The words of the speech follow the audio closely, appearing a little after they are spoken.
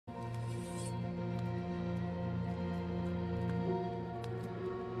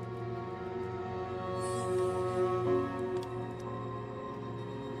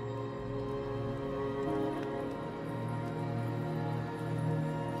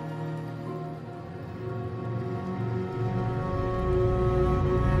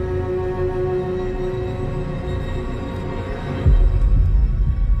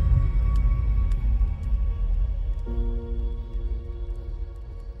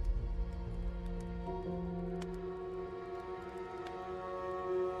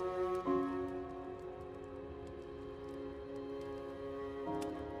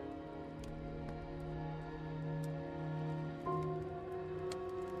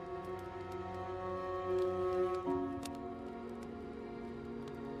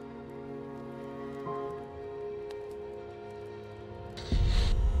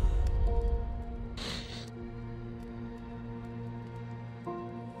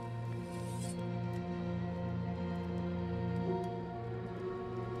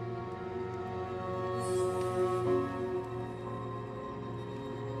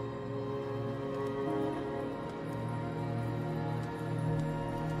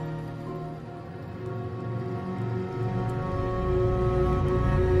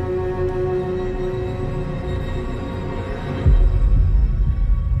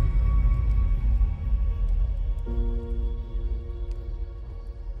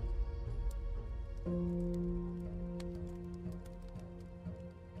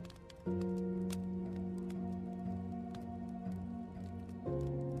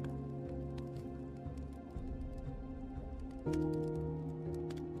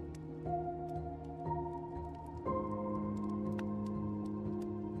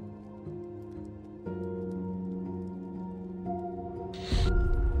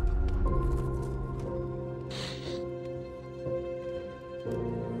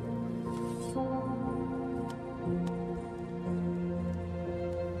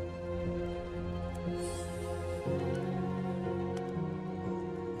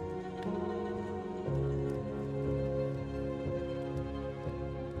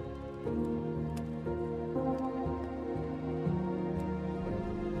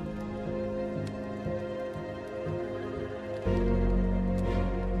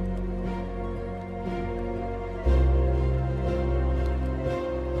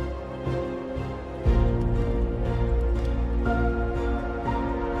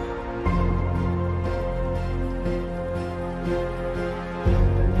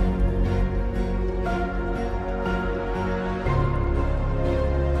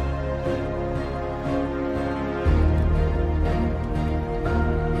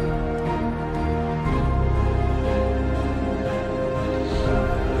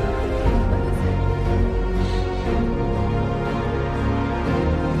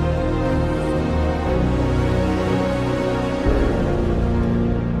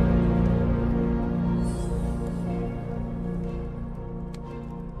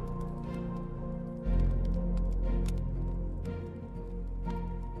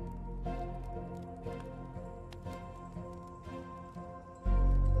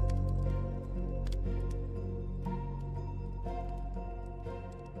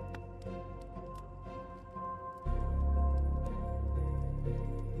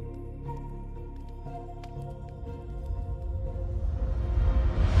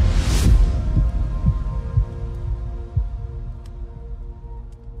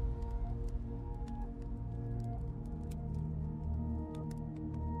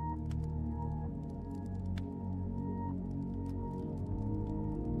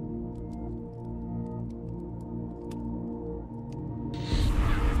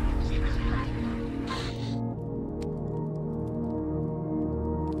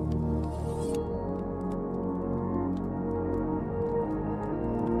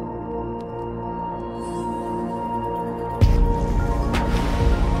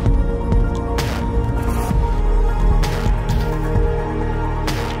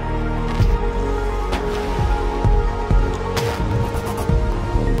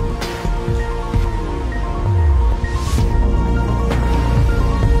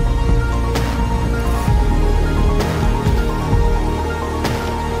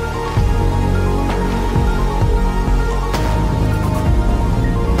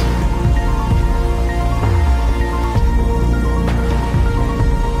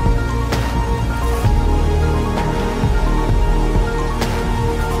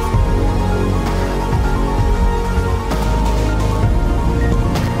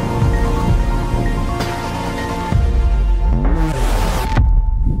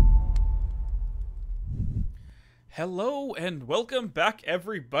Hello and welcome back,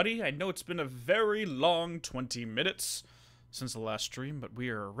 everybody. I know it's been a very long 20 minutes since the last stream, but we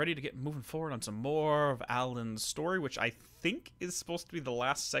are ready to get moving forward on some more of Alan's story, which I think is supposed to be the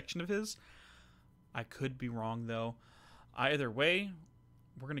last section of his. I could be wrong, though. Either way,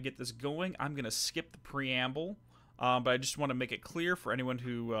 we're going to get this going. I'm going to skip the preamble, but I just want to make it clear for anyone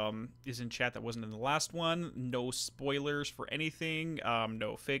who is in chat that wasn't in the last one. No spoilers for anything.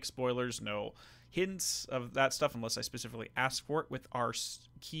 No fake spoilers. No hints of that stuff unless I specifically ask for it with our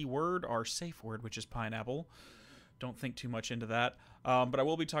keyword, our safe word, which is pineapple. Don't think too much into that. But I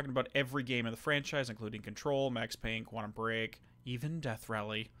will be talking about every game in the franchise, including Control, Max Payne, Quantum Break, even Death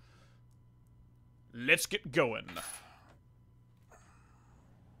Rally. Let's get going.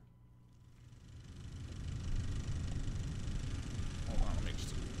 Hold on, let me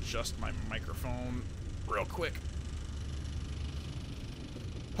just adjust my microphone real quick.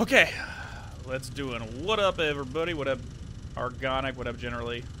 Okay, let's do it. What up, everybody? What up, Argonic? What up,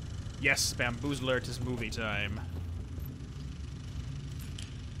 generally? Yes, Bamboozler, it is movie time.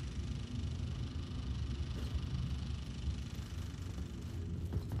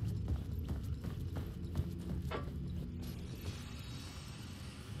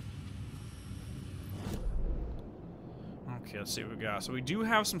 Okay, let's see what we got. So we do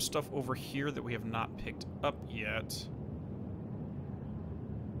have some stuff over here that we have not picked up yet.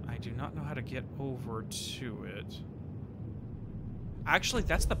 I do not know how to get over to it. Actually,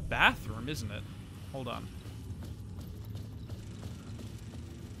 that's the bathroom, isn't it? Hold on.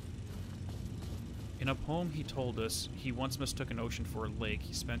 In a poem he told us, he once mistook an ocean for a lake.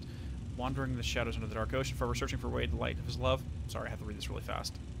 He spent wandering in the shadows under the dark ocean, forever searching for a way to the light of his love. Sorry, I have to read this really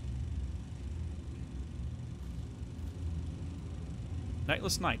fast.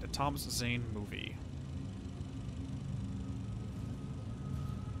 Nightless Night, a Thomas Zane movie.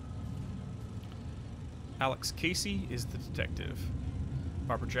 Alex Casey is the detective.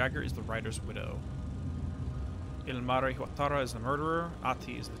 Barbara Jagger is the writer's widow. Ilmari Huatara is the murderer.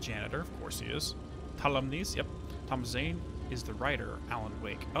 Ati is the janitor. Of course he is. Talamnis, yep. Tom Zane is the writer. Alan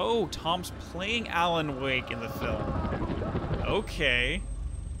Wake. Oh, Tom's playing Alan Wake in the film. Okay.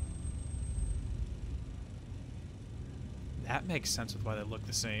 That makes sense with why they look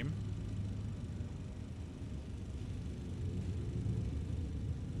the same.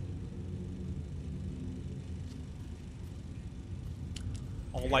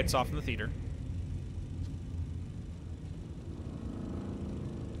 All lights off in the theater.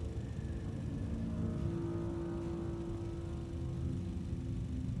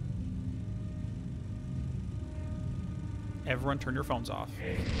 Everyone turn your phones off.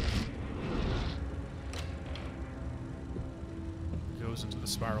 Goes into the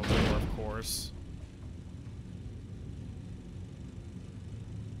spiral door, of course.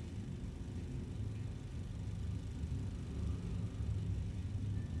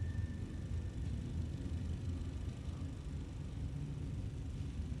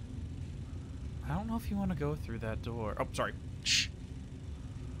 I don't know if you want to go through that door. Oh, sorry. Shh.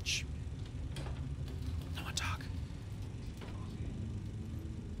 Shh. No one talk.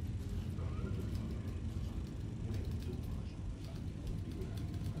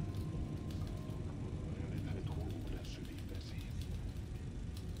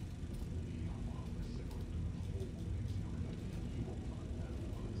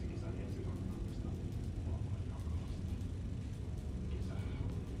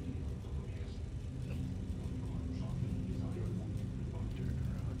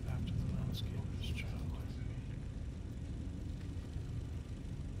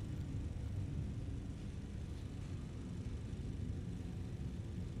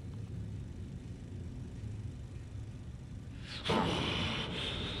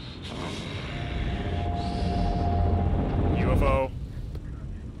 UFO.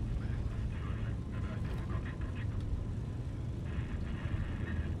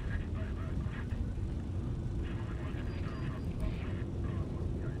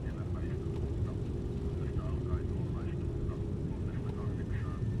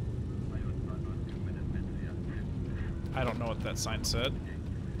 I don't know what that sign said.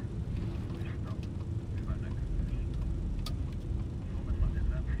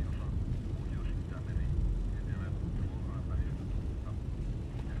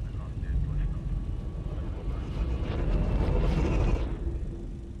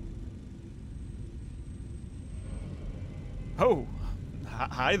 Oh,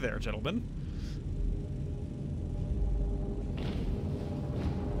 hi there, gentlemen.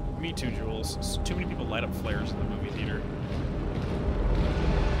 Me too, Jules. Too many people light up flares in the movie theater.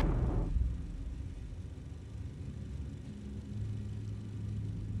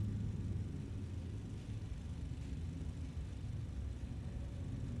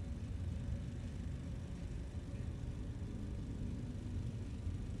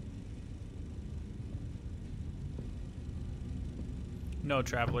 No,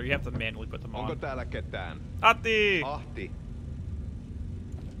 Traveler, you have to manually put them on. Onko täällä ketään? Ati! Ahti.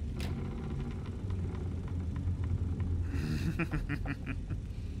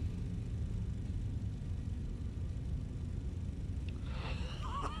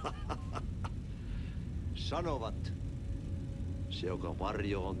 Sanovat, se joka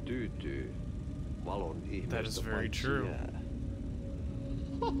varjoon tyytyy, valon ihmeestä That is very true. jää.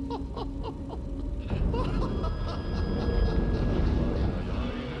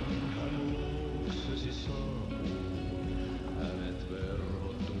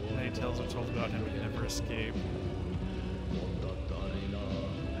 Many tales are told about him, but he never escaped.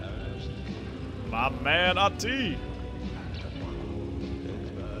 My man, Ati!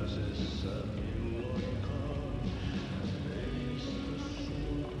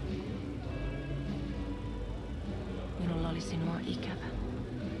 Minulla oli sinua ikävä.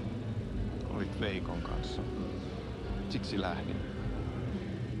 Olit Veikon kanssa. Siksi lähdin.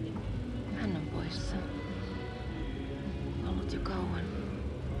 Hän on poissa. Ollut jo kauan.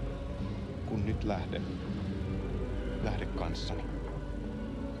 Kun nyt lähden. Lähde kanssani.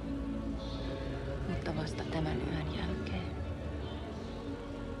 Mutta vasta tämän yön jälkeen.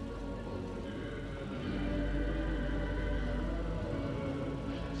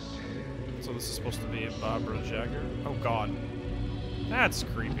 So So this is supposed to be a Barbara Jagger. Oh god. That's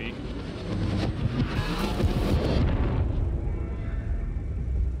creepy.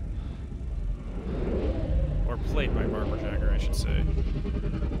 Or played by Barbara Jagger, I should say.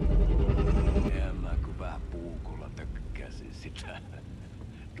 Ja mä kun vähän puukolla tökkäsin sitä.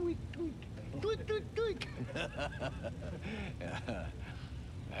 Tuik, tuik, tuik, tuik, tuik.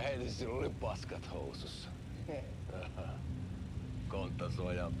 Heti sillä oli paskat housussa. Kontta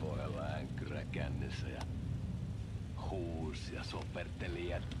sojan pohjalla änkkyrä kännissä ja huusi ja soperteli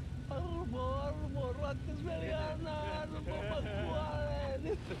ja armo, rakkasveli, anna armo, mä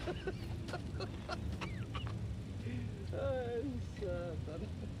kuolen. Ai saatana.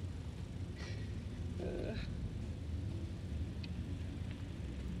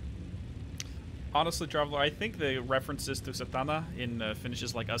 Honestly, Traveler, I think the references to Satana in Finnish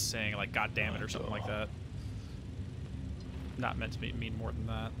is like us saying, like, God damn it, or something like that. Not meant to mean more than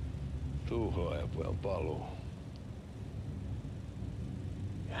that. Tuhoajapojan paluu.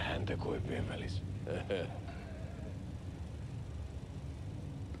 Ja häntä koipien välissä.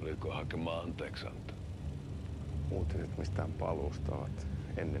 Tuliko hakemaan anteeksiantoa? Uutiset mistään paluusta ovat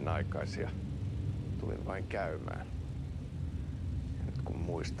ennenaikaisia. Tulin vain käymään. Ja nyt kun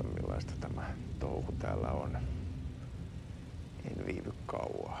muistan millaista tämä touhu täällä on, en viivy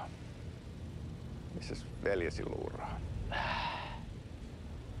kauaa. Missäs veljesi luuraa?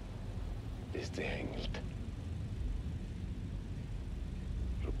 Pisti hengiltä.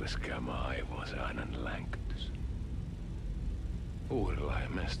 Rupes käymään aivoon se ainainen länkytys. Uurilla ja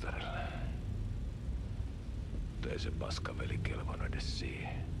mestarilla. Mutta ei se paskaveli kelvannut edes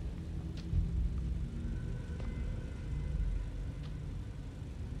siihen.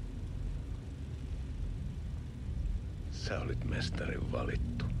 Sä olit mestarin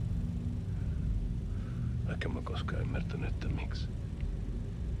valittu. Vaikka mä koskaan ymmärtänyt, että miksi.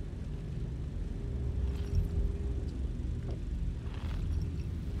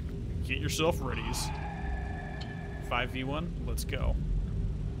 Get yourself readies. 5v1, let's go.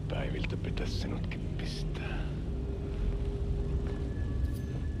 Päiviltä pitäis sinutkin pistää.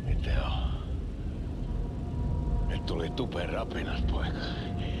 Mitä on? Nyt tuli tupen rapinat, poika.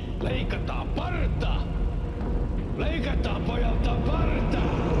 Leikataan parta! Leikataan pojalta parta!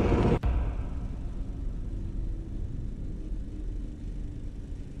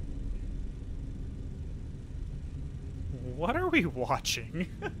 What are we watching?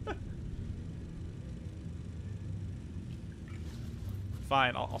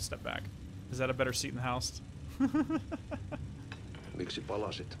 Fine, I'll step back. Is that a better seat in the house? Miksi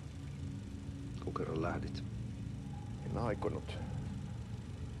palasit? Kun kerran lähdit? En aikonut.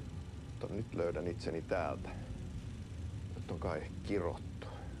 Mutta nyt löydän itseni täältä. Nyt on kai kirottu.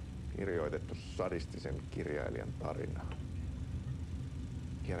 Kirjoitettu sadistisen kirjailijan tarina.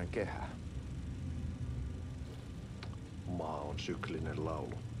 Kierrän kehää. Maa on syklinen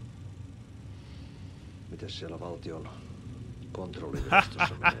laulu. Mites siellä valtion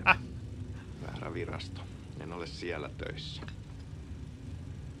kontrollivirastossa menee? Väärä virasto. En ole siellä töissä.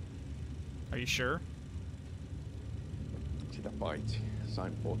 Are you sure? Sitä paitsi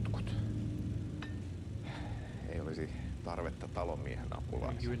sain potkut. Ei olisi tarvetta talonmiehen You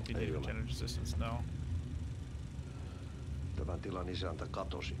apulaiseen. wouldn't be needed lieutenant assistance, no. Tämän tilan isäntä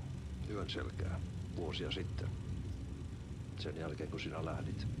katosi yön selkää vuosia sitten. Sen jälkeen kun sinä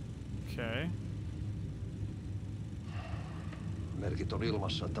lähdit. Okay. Merkit on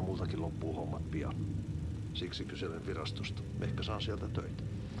ilmassa, että multakin loppuu hommat pian. Siksi kyselen virastosta. Ehkä saan sieltä töitä.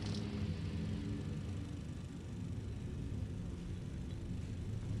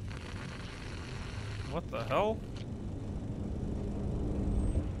 What the hell?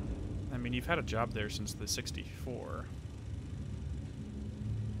 I mean, you've had a job there since the 64.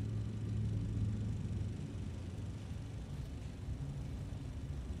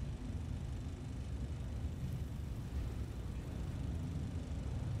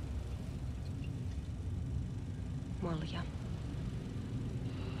 Malja.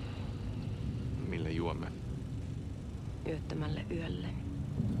 Millä juomme? Yöttömälle yölle.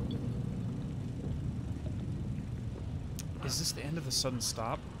 Is this the end of the sudden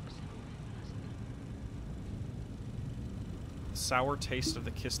stop? Sour taste of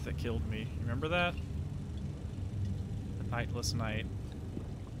the kiss that killed me. You remember that? The nightless night.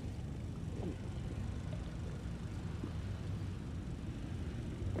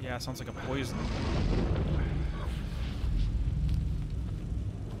 Yeah, sounds like a poison.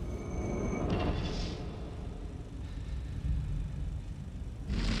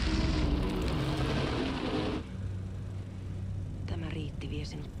 Tämä riitti vie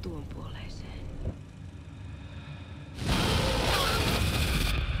sinut tuon puoleiseen.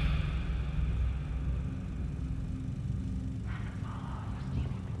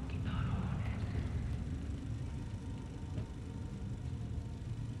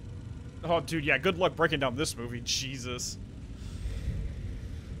 Oh, dude, yeah, good luck breaking down this movie. Jesus.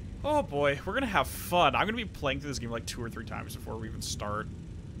 Oh, boy. We're gonna have fun. I'm gonna be playing through this game like 2 or 3 times before we even start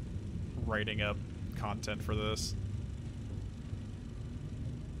writing up content for this.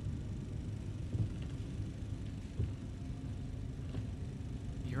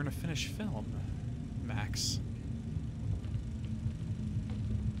 You're in a finished film, Max.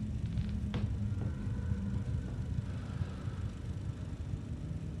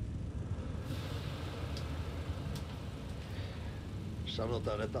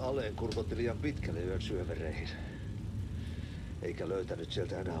 Sanotaan, että Aleen kurkotti liian pitkälle yön syövereihin. Eikä löytänyt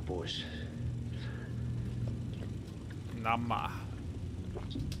sieltä enää pois. Namma.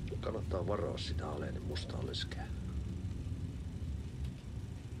 Kannattaa varaa sitä Aleen mustaa leskeä.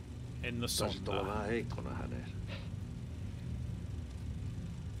 En Taisit olla vähän heikkona häneen.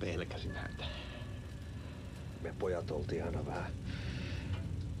 Pelkäsin häntä. Me pojat oltiin aina vähän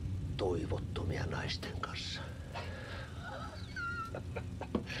toivottomia naisten kanssa.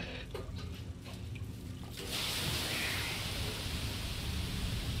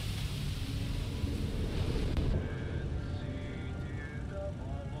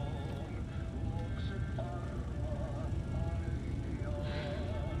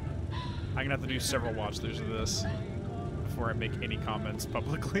 I'm gonna have to do several watch-throughs of this before I make any comments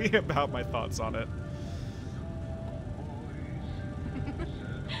publicly about my thoughts on it.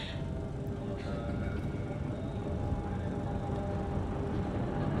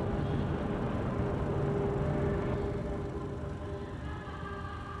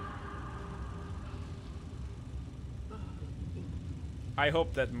 I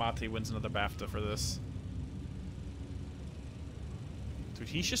hope that Mati wins another BAFTA for this. Dude,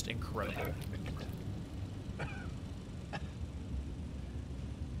 he's just incredible.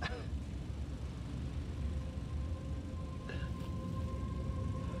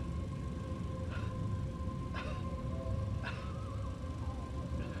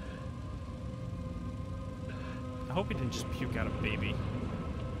 I hope he didn't just puke out a baby.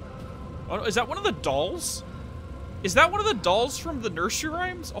 Oh, is that one of the dolls? Is that one of the dolls from the nursery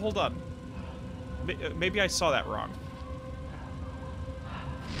rhymes? Oh, hold on. Maybe I saw that wrong.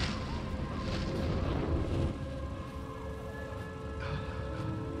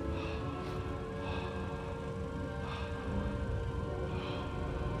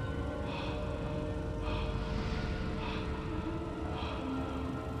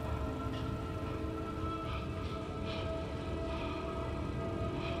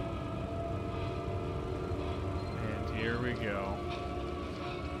 Here we go.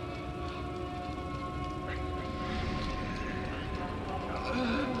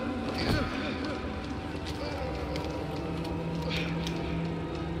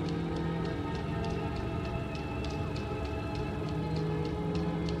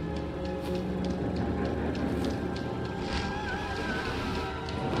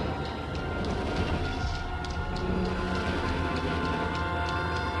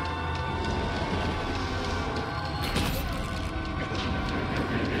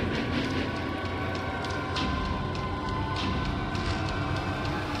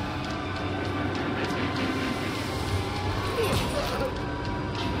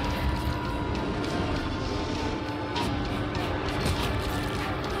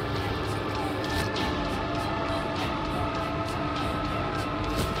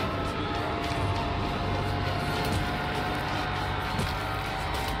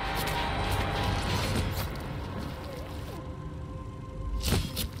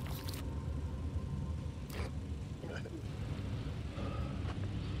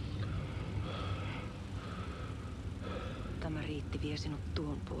 Tämä riitti vie sinut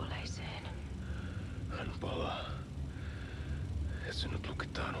tuon puoleiseen. Hän palaa. Ja sinut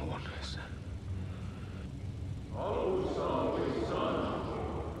lukitaan huoneeseen.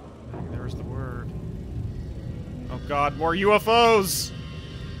 There's the word. Oh god, more UFOs!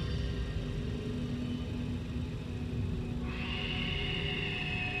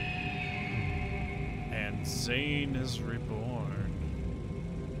 And Zane is reborn.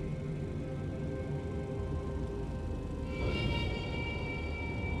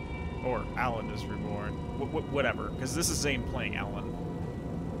 Or Alan is reborn. Whatever, because this is Zane playing Alan.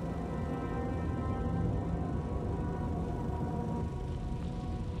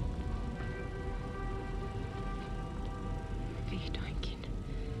 Vihdoinkin.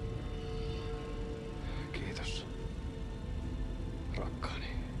 Kiitos,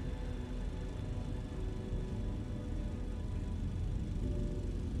 rakkaani.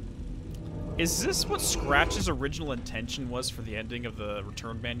 Is this what Scratch's original intention was for the ending of the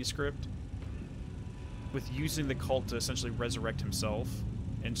returned manuscript? With using the cult to essentially resurrect himself?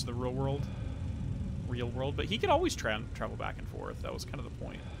 into the real world. But he could always travel back and forth. That was kind of the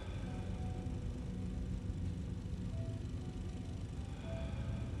point.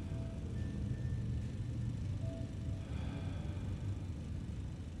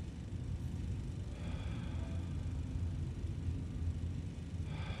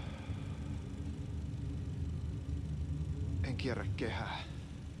 En kierrä kehää.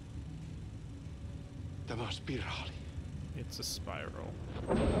 Tämä on spiraali. It's a spiral.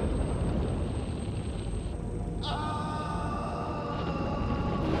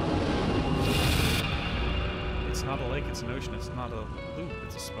 It's not a lake, it's an ocean. It's not a loop,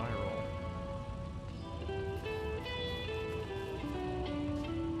 it's a spiral.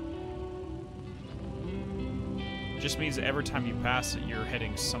 Just means that every time you pass it, you're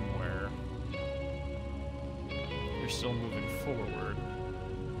heading somewhere. You're still moving forward.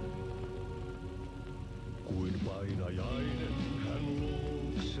 Kuin painajainen hän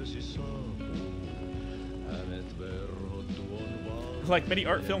luoksesi saapuu. Hänet verhottu on vaan. Like many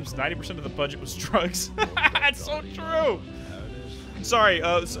art films, 90% of the budget was drugs. That's so true! Sorry,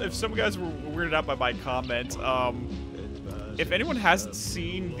 if some guys were weirded out by my comment, if anyone hasn't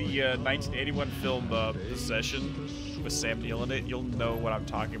seen the 1981 film Possession with Sam Neill in it, you'll know what I'm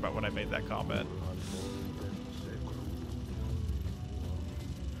talking about when I made that comment.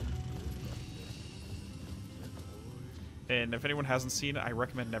 And if anyone hasn't seen it, I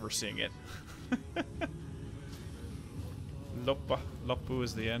recommend never seeing it. Loppu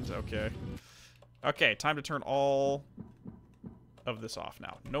is the end? Okay. Okay, time to turn all of this off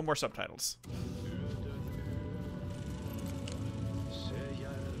now. No more subtitles.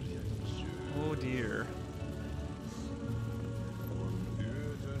 Oh dear.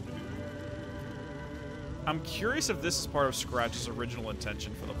 I'm curious if this is part of Scratch's original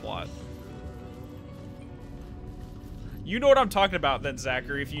intention for the plot. You know what I'm talking about then,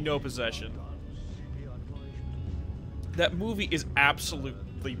 Zachary, if you know Possession. That movie is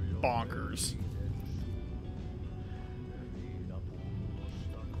absolutely bonkers.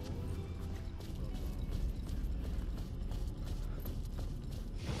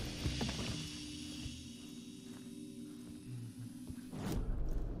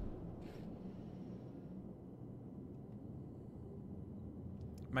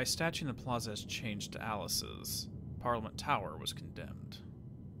 My statue in the plaza has changed to Alice's. Parliament Tower was condemned.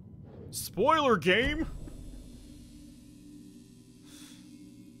 Spoiler game!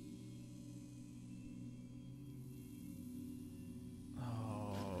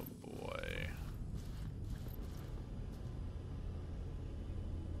 Oh boy.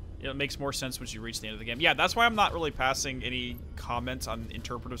 Yeah, it makes more sense once you reach the end of the game. Yeah, that's why I'm not really passing any comments on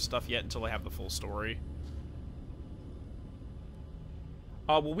interpretive stuff yet until I have the full story.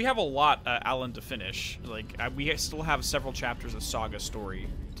 Well, we have a lot, Alan, to finish. Like, we still have several chapters of Saga story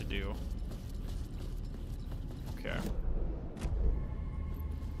to do. Okay.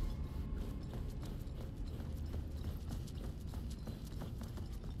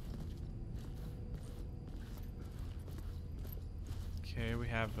 Okay, we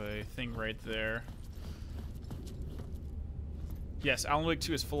have a thing right there. Yes, Alan Wake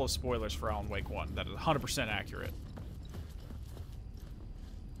 2 is full of spoilers for Alan Wake 1. That is 100% accurate.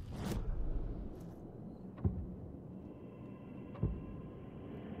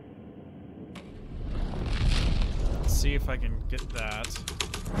 See if I can get that.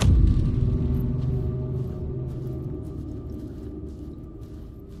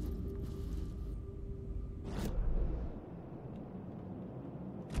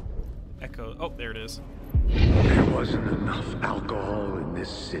 Echo. Oh, there it is. There wasn't enough alcohol in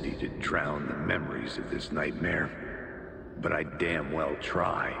this city to drown the memories of this nightmare, but I damn well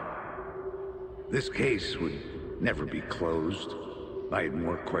try. This case would never be closed. I had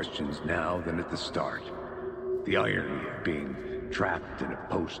more questions now than at the start. The irony of being trapped in a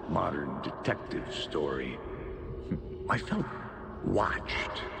postmodern detective story. I felt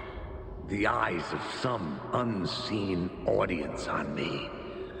watched. The eyes of some unseen audience on me.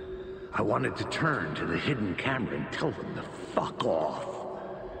 I wanted to turn to the hidden camera and tell them to fuck off.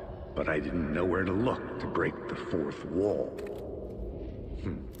 But I didn't know where to look to break the fourth wall.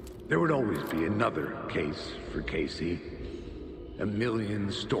 There would always be another case for Casey. A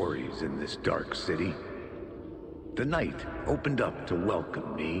million stories in this dark city. The night opened up to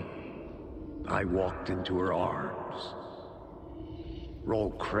welcome me. I walked into her arms.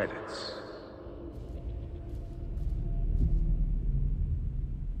 Roll credits.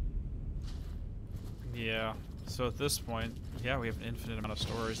 Yeah, so at this point, yeah, we have an infinite amount of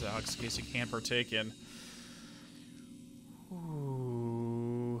stories that Alex Casey can partake in.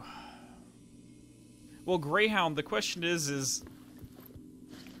 Ooh. Well, Greyhound, the question is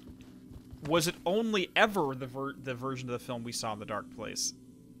was it only ever the version of the film we saw in The Dark Place?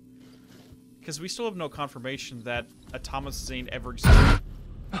 Because we still have no confirmation that a Thomas Zane ever existed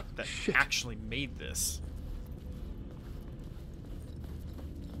that actually made this.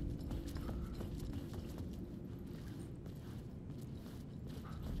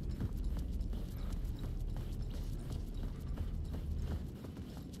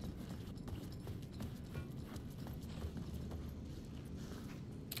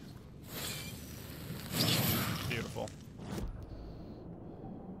 Beautiful.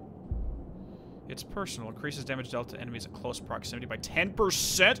 It's personal. Increases damage dealt to enemies at close proximity by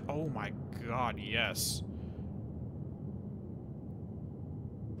 10%? Oh my god, yes.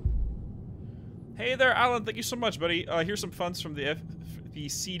 Hey there, Alan. Thank you so much, buddy. Here's some funds from the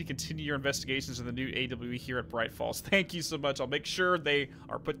FBC to continue your investigations in the new AWE here at Bright Falls. Thank you so much. I'll make sure they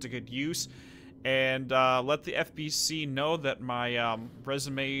are put to good use. And let the FBC know that my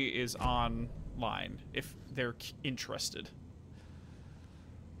resume is online if they're interested.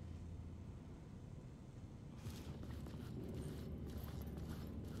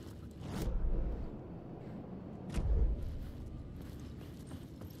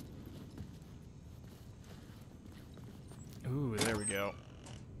 Ooh, there we go.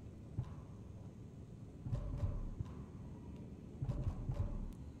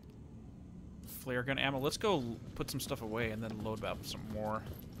 Flare gun ammo. Let's go put some stuff away and then load up some more.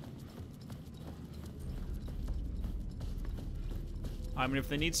 I mean, if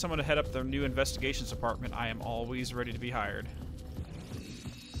they need someone to head up their new investigations department, I am always ready to be hired.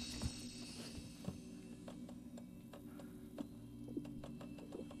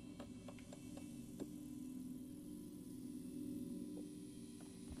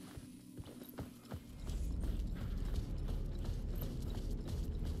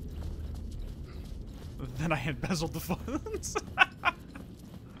 Then I embezzled the funds.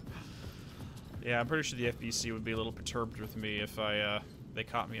 Yeah, I'm pretty sure the FBC would be a little perturbed with me if they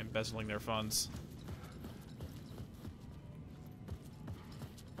caught me embezzling their funds.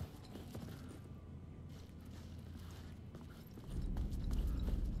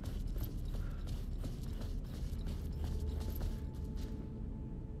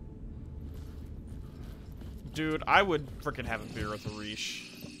 Dude, I would frickin' have a beer with Arish.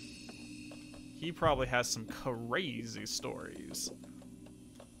 He probably has some crazy stories.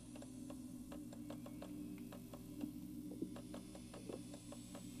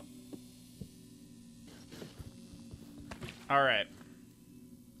 Alright.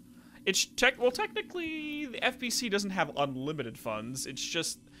 It's well, technically, the FBC doesn't have unlimited funds. It's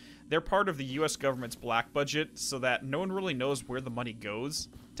just they're part of the US government's black budget, so that no one really knows where the money goes.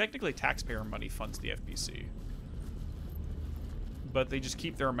 Technically, taxpayer money funds the FBC. But they just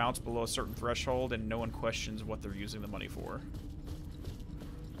keep their amounts below a certain threshold, and no one questions what they're using the money for.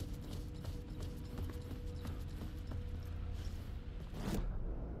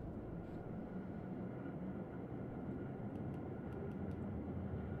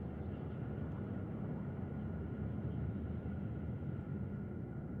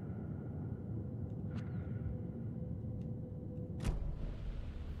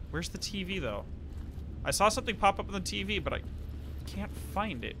 Where's the TV, though? I saw something pop up on the TV, but I can't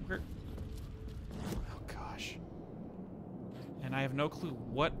find it. Where? Oh, gosh. And I have no clue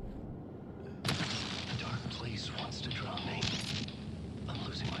what... The dark place wants to drown me. I'm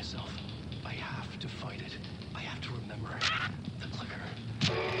losing myself. I have to fight it. I have to remember the clicker.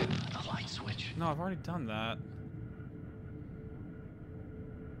 The light switch. No, I've already done that.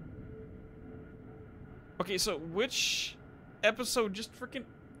 Okay, so which episode just freaking...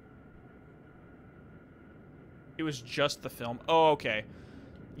 It was just the film. Oh, okay.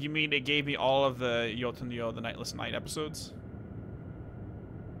 You mean it gave me all of the Yotanyo, the Nightless Night episodes?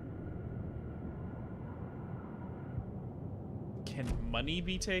 Can money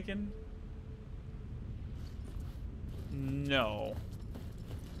be taken? No.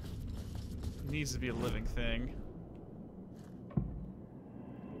 It needs to be a living thing.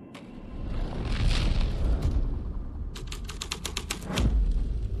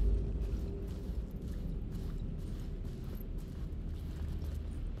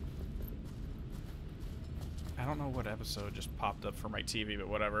 I don't know what episode just popped up for my TV, but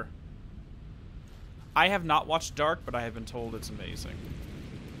whatever. I have not watched Dark, but I have been told it's amazing.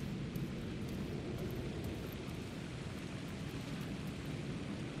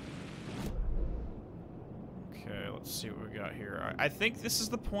 Okay, let's see what we got here. I think this is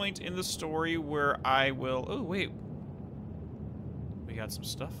the point in the story where I will... Oh, wait. We got some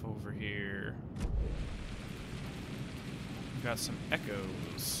stuff over here. We got some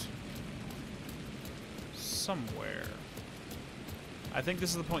echoes. Somewhere. I think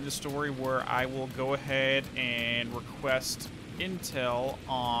this is the point in the story where I will go ahead and request intel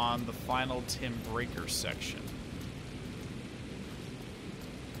on the final Tim Breaker section.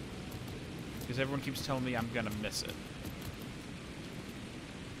 Because everyone keeps telling me I'm gonna miss it.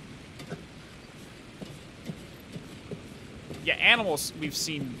 Yeah, animals we've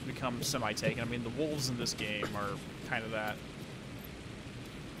seen become semi-taken. I mean, the wolves in this game are kind of that.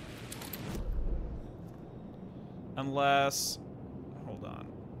 Unless... Hold on.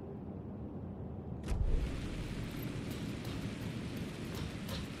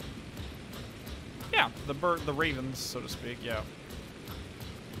 Yeah, the ravens, so to speak, yeah.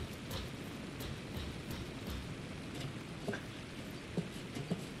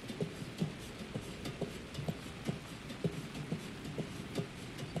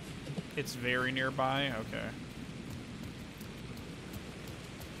 It's very nearby? Okay.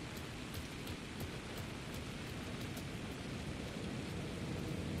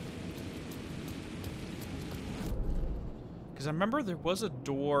 Because I remember there was a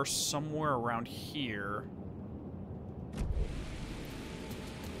door somewhere around here.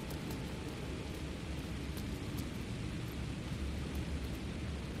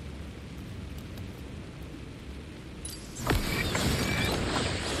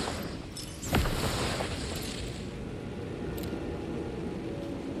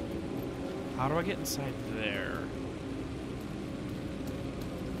 How do I get inside there?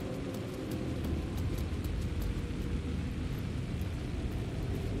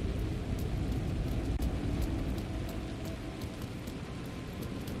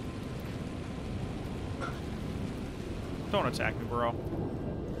 Don't attack me, bro.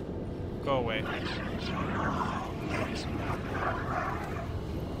 Go away.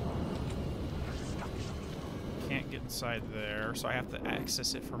 Can't get inside there, so I have to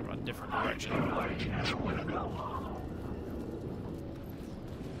access it from a different direction.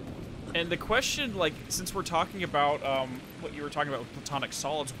 And the question, like, since we're talking about what you were talking about with platonic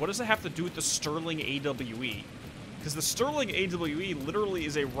solids, what does it have to do with the Sterling AWE? Because the Sterling AWE literally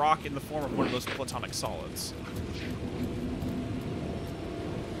is a rock in the form of one of those platonic solids.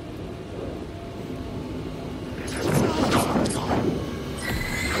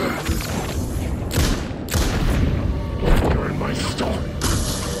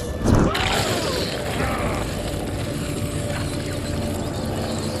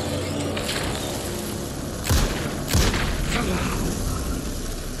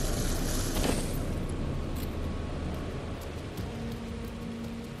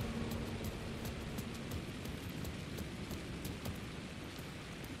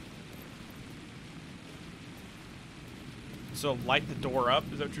 So light the door up,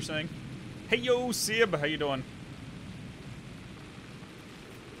 is that what you're saying? Hey yo, Sib, how you doing?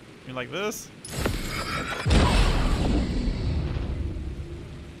 You like this?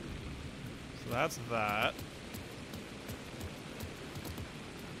 So that's that.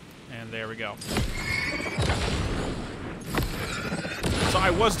 And there we go. So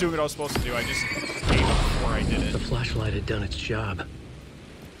I was doing what I was supposed to do, I just gave up before I did it. The flashlight had done its job.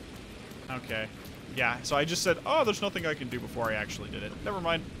 Okay. Yeah, so I just said, oh, there's nothing I can do before I actually did it. Never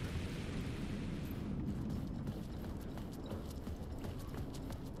mind.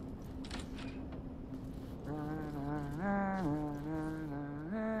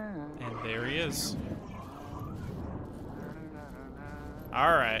 And there he is.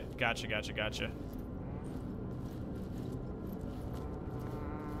 Alright, gotcha, gotcha, gotcha.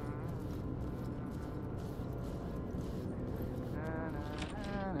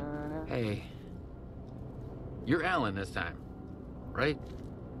 Hey. You're Alan this time, right?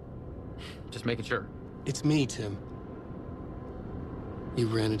 Just making sure. It's me, Tim. You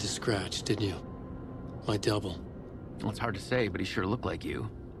ran into Scratch, didn't you? My double. Well, it's hard to say, but he sure looked like you.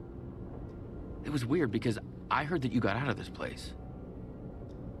 It was weird because I heard that you got out of this place.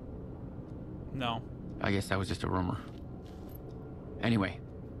 No. I guess that was just a rumor. Anyway,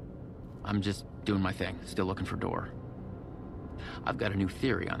 I'm just doing my thing, still looking for Door. I've got a new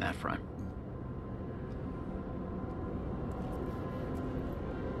theory on that front.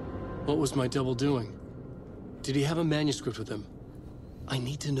 What was my double doing? Did he have a manuscript with him? I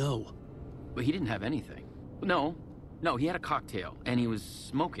need to know. But he didn't have anything. No, he had a cocktail, and he was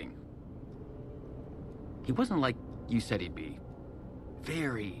smoking. He wasn't like you said he'd be.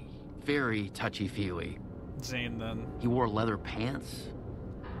 Very, very touchy-feely. Zane, then. He wore leather pants.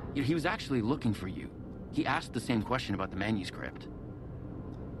 You know, he was actually looking for you. He asked the same question about the manuscript.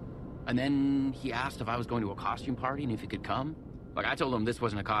 And then he asked if I was going to a costume party and if he could come. Like, I told him this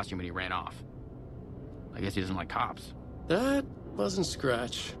wasn't a costume and he ran off. I guess he doesn't like cops. That wasn't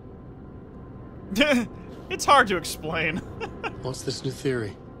Scratch. It's hard to explain. What's this new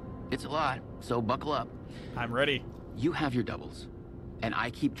theory? It's a lot, so buckle up. I'm ready. You have your doubles, and I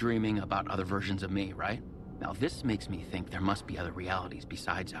keep dreaming about other versions of me, right? Now this makes me think there must be other realities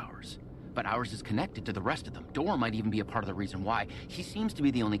besides ours. But ours is connected to the rest of them. Dor might even be a part of the reason why. He seems to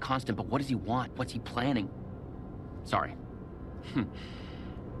be the only constant, but what does he want? What's he planning? Sorry.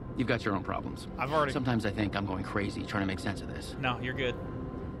 You've got your own problems. Sometimes I think I'm going crazy trying to make sense of this. No, you're good.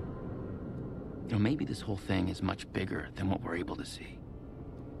 You know, maybe this whole thing is much bigger than what we're able to see.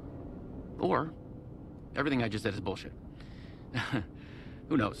 Or, everything I just said is bullshit.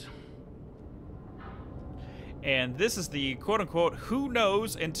 Who knows? And this is the quote-unquote who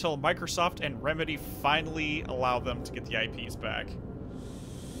knows until Microsoft and Remedy finally allow them to get the IPs back.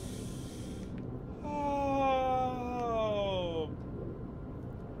 Oh.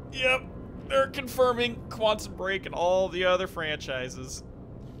 Yep, they're confirming Quantum Break and all the other franchises.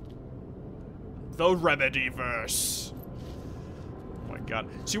 The Remedyverse. Oh my god.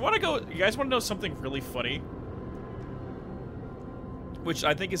 So you guys want to know something really funny? Which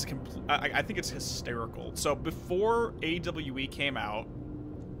I think is I think it's hysterical. So before AWE came out,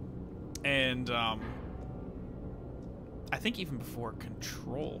 and I think even before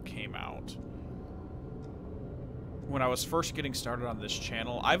Control came out, when I was first getting started on this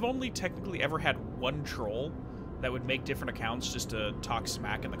channel, I've only technically ever had one troll that would make different accounts just to talk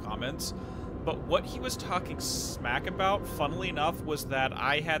smack in the comments. But what he was talking smack about, funnily enough, was that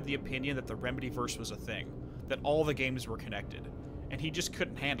I had the opinion that the Remedyverse was a thing, that all the games were connected. And he just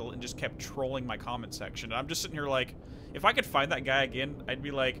couldn't handle it and just kept trolling my comment section. And I'm just sitting here like, if I could find that guy again, I'd be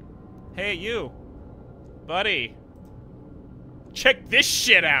like, hey, you, buddy, check this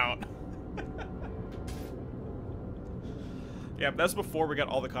shit out. Yeah, but that's before we got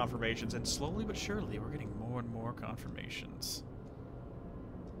all the confirmations. And slowly but surely, we're getting more and more confirmations.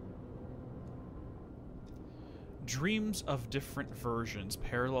 Dreams of different versions,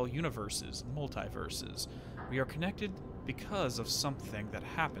 parallel universes, multiverses. We are connected because of something that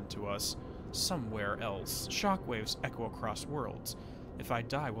happened to us somewhere else. Shockwaves echo across worlds. If I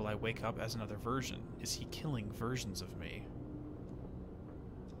die, will I wake up as another version? Is he killing versions of me?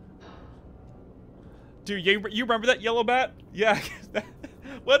 Dude, you remember that Yellow Bat? Yeah.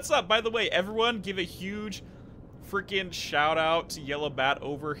 What's up? By the way, everyone give a huge freaking shout out to Yellow Bat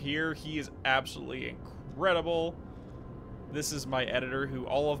over here. He is absolutely incredible. This is my editor who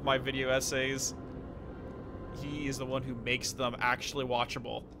all of my video essays, he is the one who makes them actually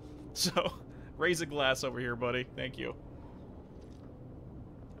watchable. So, raise a glass over here, buddy. Thank you.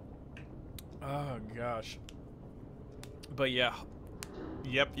 Oh, gosh. But yeah.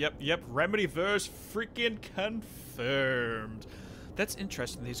 Yep. Remedyverse freaking confirmed. That's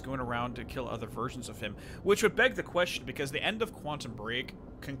interesting that he's going around to kill other versions of him. Which would beg the question, because the end of Quantum Break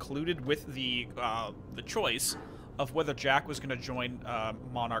concluded with the choice of whether Jack was going to join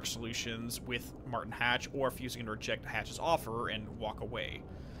Monarch Solutions with Martin Hatch, or if he was going to reject Hatch's offer and walk away.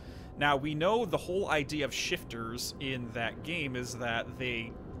 Now, we know the whole idea of shifters in that game is that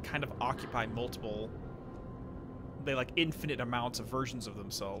they kind of occupy multiple, they like infinite amounts of versions of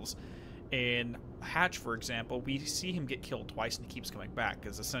themselves. In Hatch, for example, we see him get killed twice and he keeps coming back,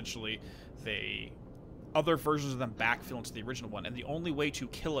 because essentially other versions of them backfill into the original one, and the only way to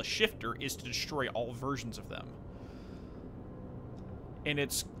kill a shifter is to destroy all versions of them. And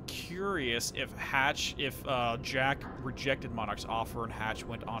it's curious if Jack rejected Monarch's offer and Hatch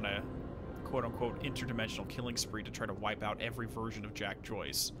went on a quote-unquote interdimensional killing spree to try to wipe out every version of Jack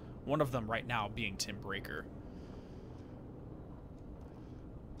Joyce. One of them right now being Tim Breaker.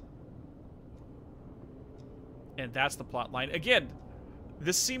 And that's the plot line. Again,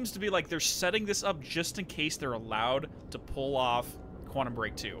 this seems to be like they're setting this up just in case they're allowed to pull off Quantum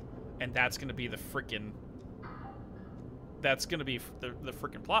Break 2. And that's going to be the frickin'... That's going to be the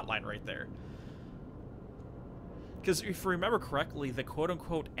frickin' plot line right there. Because if you remember correctly, the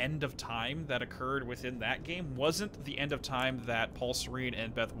quote-unquote end of time that occurred within that game wasn't the end of time that Paul Serene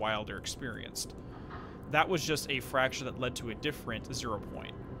and Beth Wilder experienced. That was just a fracture that led to a different 0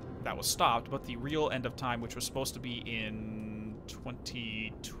 point. That was stopped, but the real end of time, which was supposed to be in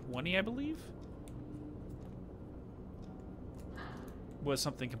 2020, I believe, was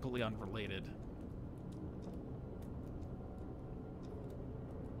something completely unrelated.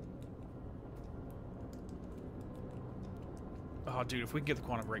 Oh, dude, if we can get the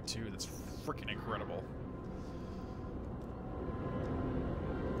Quantum Break 2, that's freaking incredible.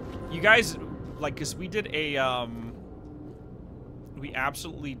 You guys, like, because we did a, we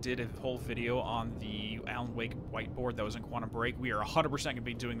absolutely did a whole video on the Alan Wake whiteboard that was in Quantum Break. We are 100% going to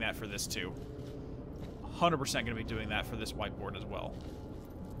be doing that for this, too. 100% going to be doing that for this whiteboard as well.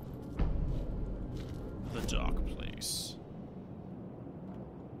 the dark place.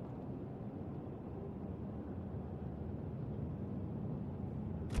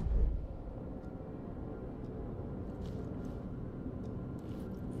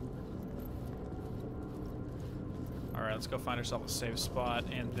 Alright, let's go find ourselves a safe spot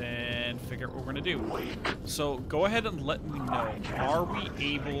and then figure out what we're gonna do. So go ahead and let me know. Are we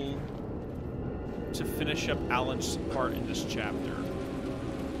able to finish up Alan's part in this chapter?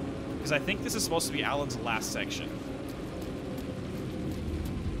 Because I think this is supposed to be Alan's last section.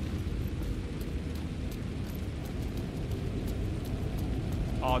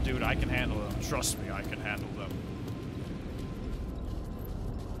 Oh, dude, I can handle them. Trust me, I can handle them.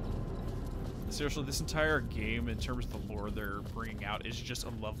 Seriously, this entire game, in terms of the lore they're bringing out, is just a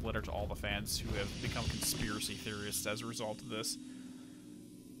love letter to all the fans who have become conspiracy theorists as a result of this.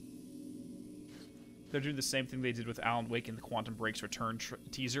 They're doing the same thing they did with Alan Wake in the Quantum Break's Return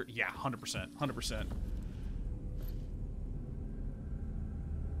teaser. Yeah, 100%. 100%.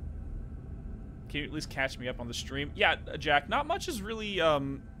 Can you at least catch me up on the stream? Yeah, Jack, not much is really,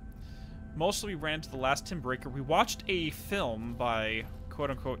 mostly we ran into the last Tim Breaker. We watched a film by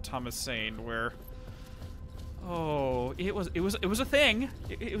quote-unquote Thomas Sane where, oh, it was a thing.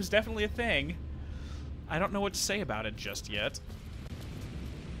 It was definitely a thing. I don't know what to say about it just yet.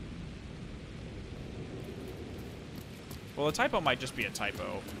 Well, a typo might just be a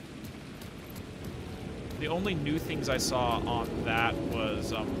typo. The only new things I saw on that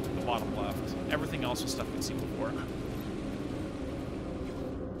was the bottom left. Everything else was stuff we'd seen before.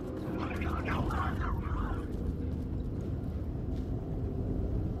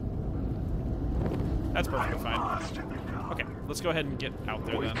 That's perfectly fine. Okay, let's go ahead and get out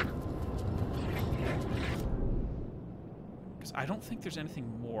there then. Because I don't think there's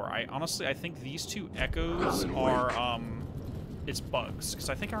anything more. I think these two echoes are, it's bugs. Because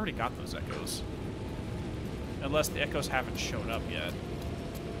I think I already got those echoes. Unless the echoes haven't shown up yet.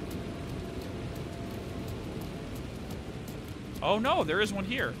 Oh no, there is one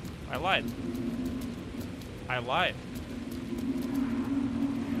here. I lied. I lied.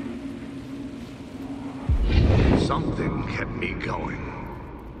 Something kept me going.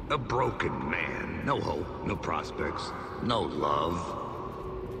 A broken man. No hope, no prospects, no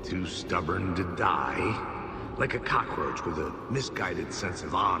love. Too stubborn to die. Like a cockroach with a misguided sense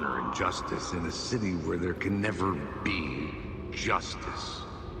of honor and justice in a city where there can never be justice.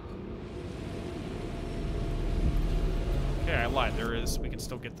 Okay, I lied. There is. We can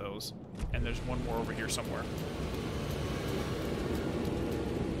still get those. And there's one more over here somewhere.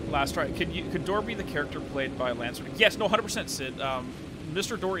 Last try. Could Dor be the character played by Lance? Yes, no, 100% Sid.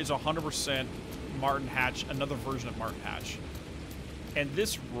 Mr. Dor is 100% Martin Hatch, another version of Martin Hatch. And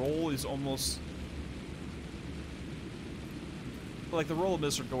this role is almost... like, the role of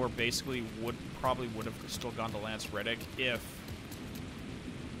Mr. Dor basically probably would have still gone to Lance Reddick if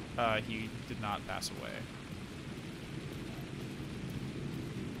he did not pass away.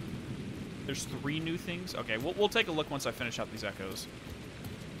 There's 3 new things? Okay, we'll take a look once I finish out these echoes.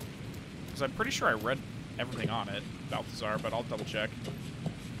 Because I'm pretty sure I read everything on it, Balthazar, but I'll double check.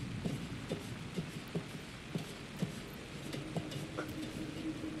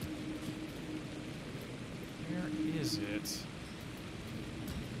 Where is it?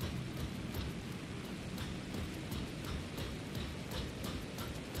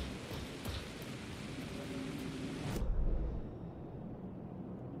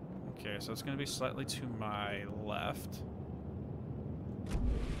 Okay, so it's going to be slightly to my left.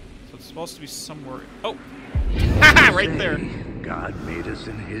 So it's supposed to be somewhere... oh! Right there! God made us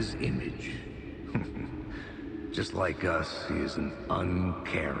in his image. Just like us, he is an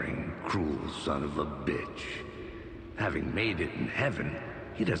uncaring, cruel son of a bitch. Having made it in heaven,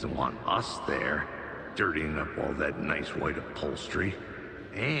 he doesn't want us there, dirtying up all that nice white upholstery.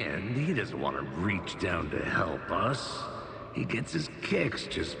 And he doesn't want to reach down to help us. He gets his kicks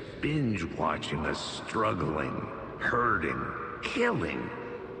just binge-watching us struggling, hurting, killing,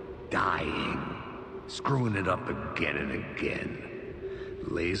 dying, screwing it up again and again.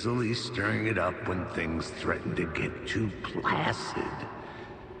 Lazily stirring it up when things threaten to get too placid.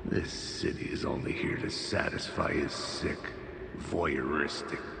 This city is only here to satisfy his sick,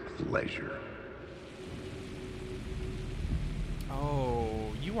 voyeuristic pleasure.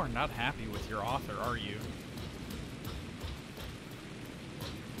 Oh, you are not happy with your author, are you?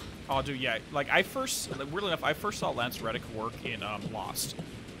 Oh, dude, yeah. Like, weirdly enough, I first saw Lance Reddick work in Lost,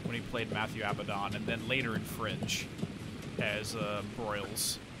 when he played Matthew Abaddon, and then later in Fringe as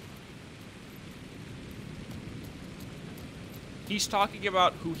Broyles. He's talking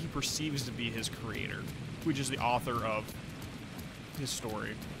about who he perceives to be his creator, which is the author of his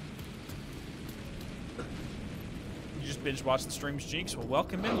story. just binge watched the streams, Jinx. Well,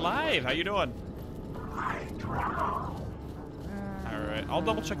 welcome in live. How you doing? Alright, I'll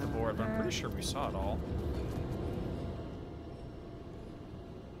double check the board, but I'm pretty sure we saw it all.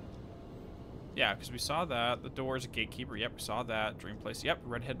 Yeah, because we saw that. The door's a gatekeeper. Yep, we saw that. Dream place. Yep.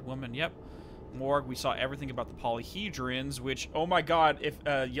 Redhead woman. Yep. Morgue. We saw everything about the polyhedrons, which, oh my god, if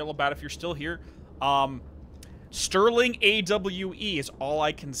Yellow Bat, if you're still here, Sterling AWE is all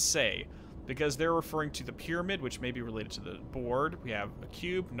I can say. Because they're referring to the pyramid, which may be related to the board. We have a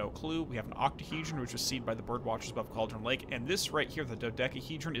cube, no clue. We have an octahedron, which was seen by the bird watchers above Cauldron Lake. And this right here, the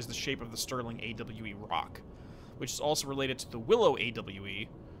dodecahedron, is the shape of the Sterling AWE rock, which is also related to the Willow AWE.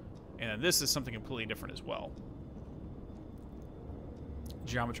 And this is something completely different as well.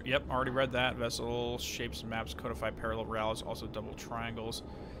 Geometry. Yep, already read that. Vessel, shapes and maps, codified parallel realities, also double triangles.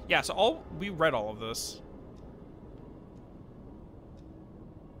 Yeah, so we read all of this.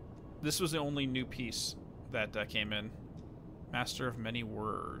 This was the only new piece that came in. Master of many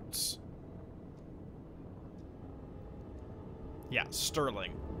words. Yeah,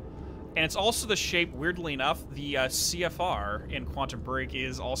 Sterling. And it's also the shape, weirdly enough, the CFR in Quantum Break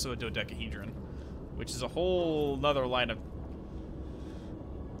is also a dodecahedron, which is a whole nother line of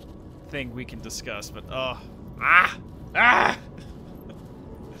thing we can discuss, but,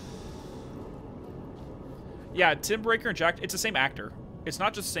 Yeah, Tim Breaker and Jack, it's the same actor. It's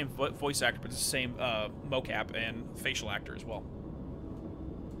not just the same voice actor, but it's the same mocap and facial actor as well.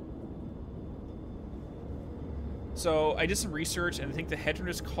 So I did some research, and I think the hedron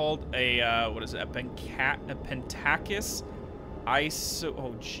is called a what is it? A Pentachus iso.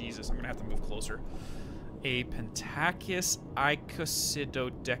 Oh Jesus, I'm gonna have to move closer. A Pentachus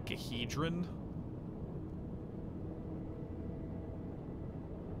icosidodecahedron.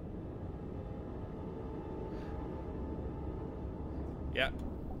 Yeah.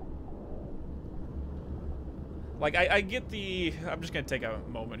 Like, I get the... I'm just going to take a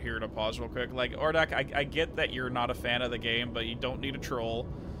moment here to pause real quick. Like, Ordak, I get that you're not a fan of the game, but you don't need a troll.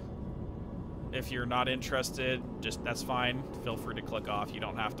 If you're not interested, just that's fine. Feel free to click off. You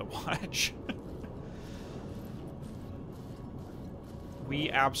don't have to watch.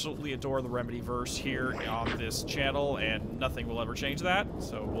 We absolutely adore the Remedyverse here on this channel, and nothing will ever change that,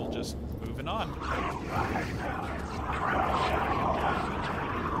 so we'll just moving on.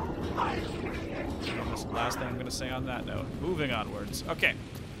 That's the last thing I'm going to say on that note. Moving onwards. Okay.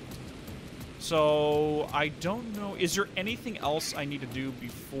 So, I don't know. Is there anything else I need to do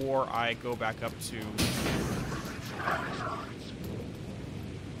before I go back up to...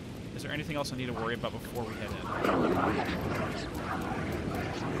 Is there anything else I need to worry about before we head in?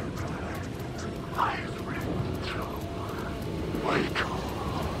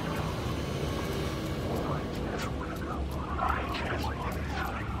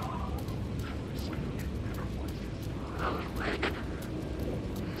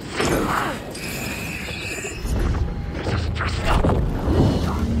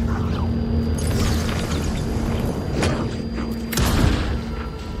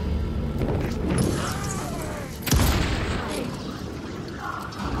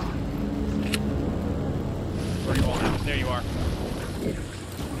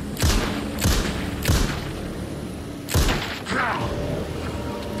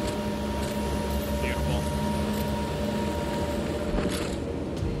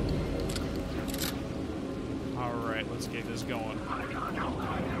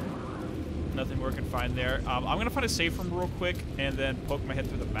 There. I'm going to find a safe room real quick and then poke my head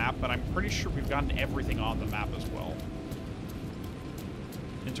through the map, but I'm pretty sure we've gotten everything on the map as well.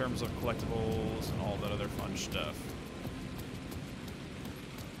 In terms of collectibles and all that other fun stuff.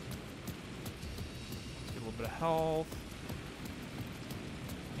 Let's get a little bit of health.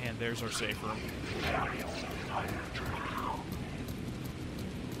 And there's our safe room.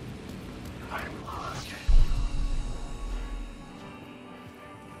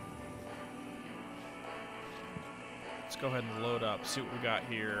 Go ahead and load up, see what we got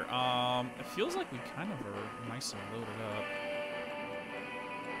here. It feels like we kind of are nice and loaded up.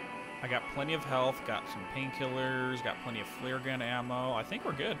 I got plenty of health, got some painkillers, got plenty of flare gun ammo. I think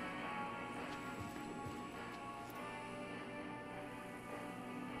we're good.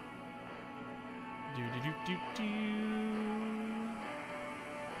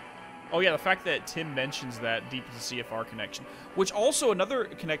 Oh yeah, the fact that Tim mentions that deep is the CFR connection, which also another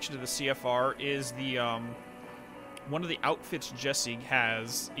connection to the CFR is the one of the outfits Jesse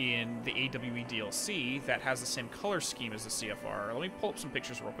has in the AWE DLC that has the same color scheme as the CFR. Let me pull up some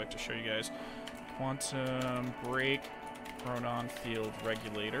pictures real quick to show you guys. Quantum Break, Proton Field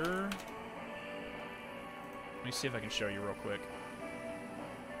Regulator. Let me see if I can show you real quick.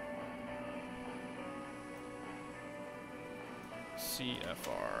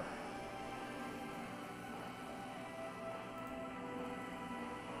 CFR.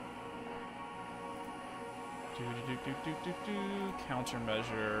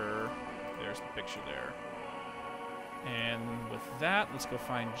 Countermeasure. There's the picture there. And with that, let's go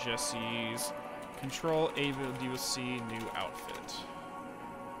find Jesse's Control A with C new outfit.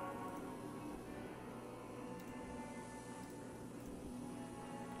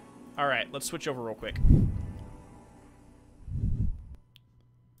 Alright, let's switch over real quick.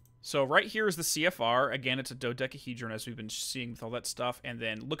 So right here is the CFR. Again, it's a dodecahedron, as we've been seeing with all that stuff. And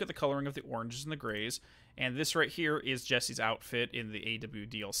then look at the coloring of the oranges and the grays. And this right here is Jesse's outfit in the AW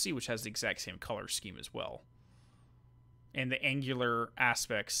DLC, which has the exact same color scheme as well. And the angular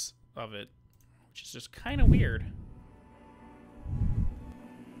aspects of it, which is just kind of weird.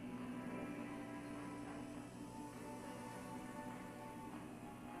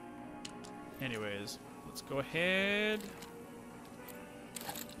 Anyways, let's go ahead.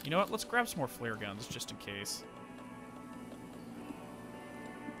 You know what? Let's grab some more flare guns, just in case.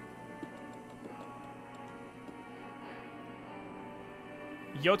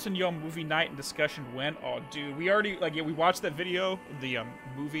 Yotunyo movie night and discussion when? Oh, dude, we already, like, yeah, we watched that video, the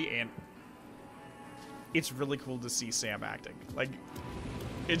movie, and it's really cool to see Sam acting. Like,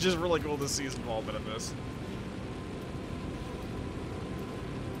 it's just really cool to see his involvement in this.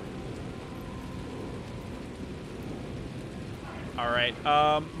 Alright,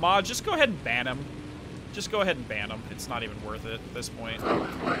 Ma, just go ahead and ban him. Just go ahead and ban him. It's not even worth it at this point.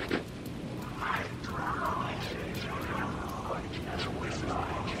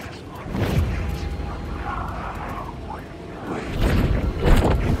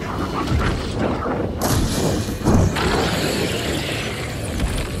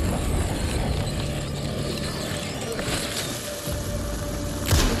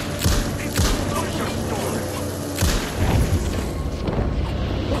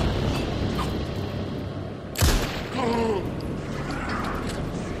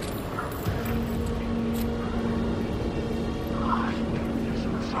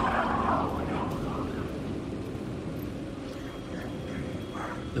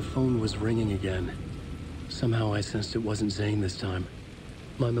 The phone was ringing again. Somehow I sensed it wasn't Zane this time.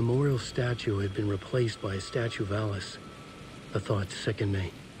 My memorial statue had been replaced by a statue of Alice. The thought sickened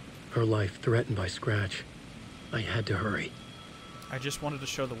me. Her life threatened by Scratch. I had to hurry. I just wanted to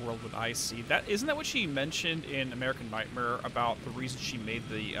show the world what I see. Isn't that what she mentioned in American Nightmare about the reason she made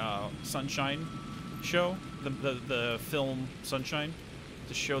the Sunshine show? The film Sunshine?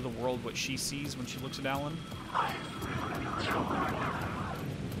 To show the world what she sees when she looks at Alan?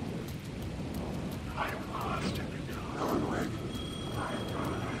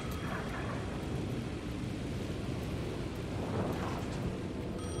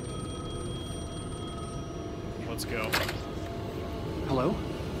 Let's go. Hello?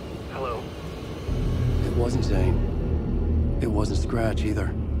 Hello. It wasn't Zane. It wasn't Scratch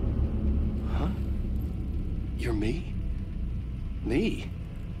either. Huh? You're me? Me?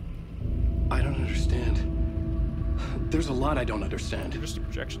 I don't understand. There's a lot I don't understand. You're just a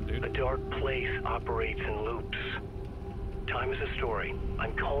projection, dude. A dark place operates in loops. Time is a story.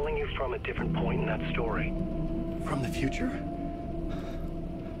 I'm calling you from a different point in that story. From the future?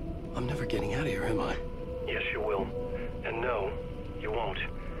 I'm never getting out of here, am I? Yes, you will. And no, you won't.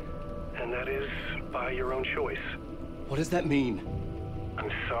 And that is by your own choice. What does that mean?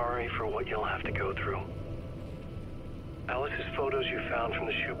 I'm sorry for what you'll have to go through. Alice's photos you found from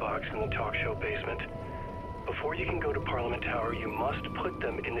the shoebox in the talk show basement. Before you can go to Parliament Tower, you must put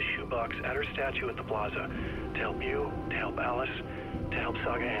them in the shoebox at her statue at the plaza. To help you, to help Alice, to help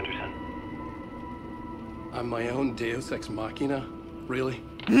Saga Anderson. I'm my own Deus Ex Machina? Really?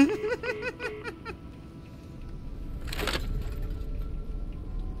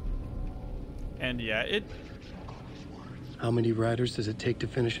 And yeah, How many writers does it take to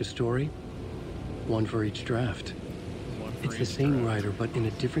finish a story? One for each draft. It's the same writer, but in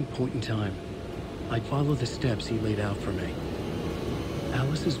a different point in time. I'd follow the steps he laid out for me.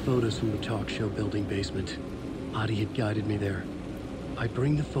 Alice's photos from the talk show building basement. Adi had guided me there. I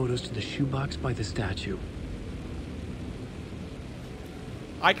bring the photos to the shoebox by the statue.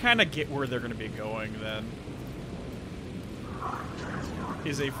 I kind of get where they're going to be going then.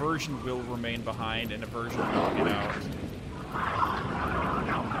 Is a version will remain behind and a version will get out.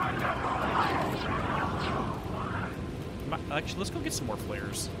 Actually, let's go get some more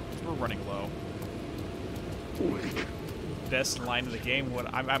flares. We're running low. Best line of the game.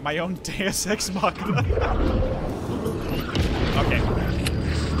 What? I'm my own Deus Ex Machina. Okay.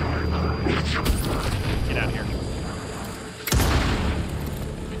 Get out of here.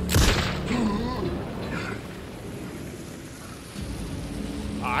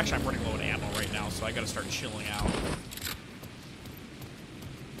 gotta start chilling out.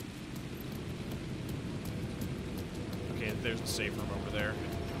 Okay, there's the safe room over there.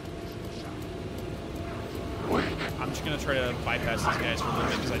 I'm just gonna try to bypass these guys for a little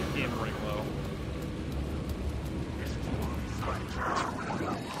bit because I am running low.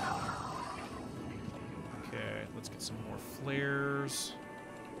 Okay, let's get some more flares.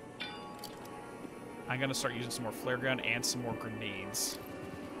 I'm gonna start using some more flare gun and some more grenades.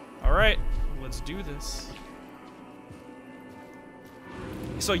 Alright, let's do this.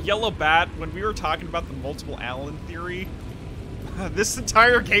 So Yellow Bat, when we were talking about the multiple Allen theory, this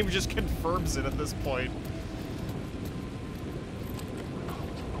entire game just confirms it at this point.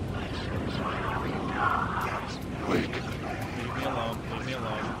 Leave me alone, leave me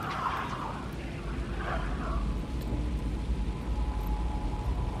alone.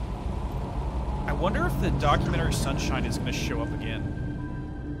 I wonder if the documentary Sunshine is going to show up again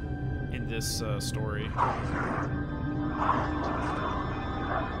in this story.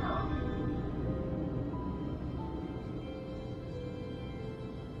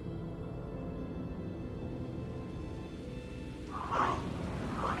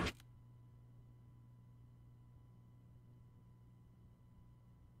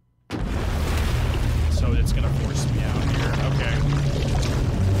 So it's going to force me out here. Okay.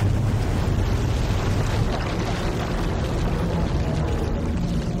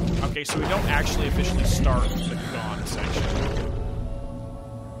 Okay, so we don't actually officially start the Gone section.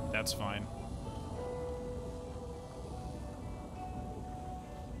 That's fine.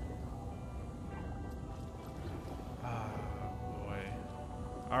 Oh, boy.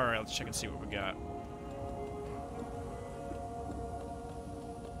 Alright, let's check and see what we got.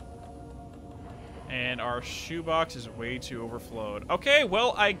 And our shoebox is way too overflowed. Okay,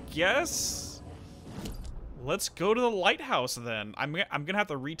 well, I guess... let's go to the lighthouse, then. I'm gonna have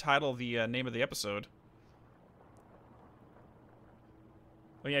to retitle the name of the episode.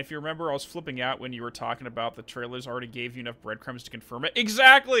 Well, yeah, if you remember, I was flipping out when you were talking about the trailers already gave you enough breadcrumbs to confirm it.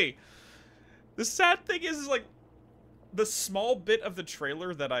 Exactly! The sad thing is like, the small bit of the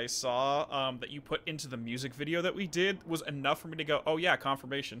trailer that I saw, that you put into the music video that we did, was enough for me to go, oh yeah,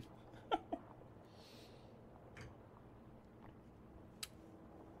 confirmation.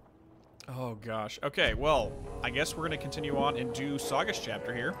 Oh gosh. Okay, well, I guess we're gonna continue on and do Saga's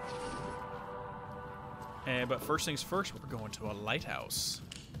chapter here. But first things first, we're going to a lighthouse.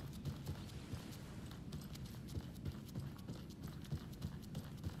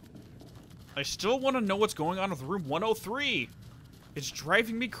 I still want to know what's going on with room 103. It's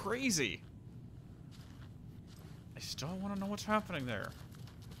driving me crazy. I still want to know what's happening there.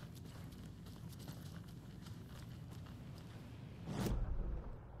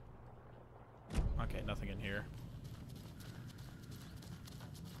 Okay, nothing in here.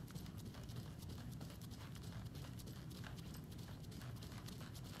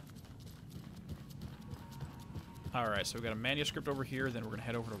 Alright, so we got a manuscript over here, then we're gonna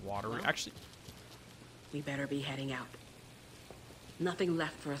head over to Watery. Actually, We better be heading out. Nothing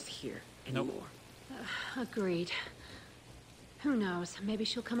left for us here anymore. Agreed. Who knows? Maybe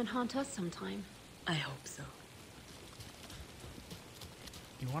she'll come and haunt us sometime. I hope so.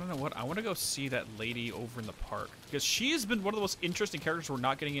 you want to know what? I want to go see that lady over in the park. Because she has been one of the most interesting characters we're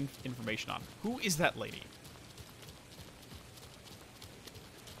not getting information on. Who is that lady?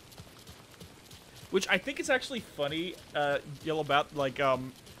 Which I think is actually funny, Yellow Bat, like,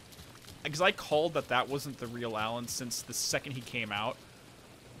 because I called that wasn't the real Alan since the second he came out.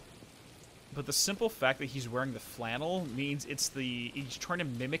 But the simple fact that he's wearing the flannel means he's trying to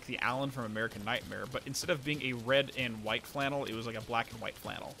mimic the Alan from American Nightmare, but instead of being a red and white flannel, it was like a black and white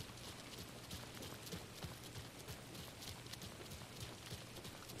flannel.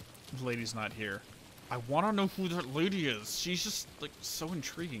 The lady's not here. I want to know who that lady is. She's just, like, so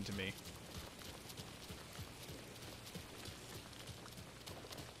intriguing to me.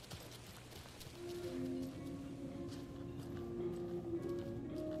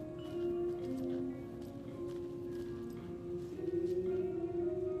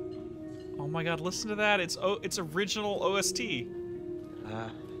 Oh my god, listen to that. It's original OST.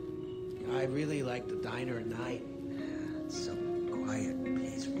 I really like the diner at night. It's so quiet and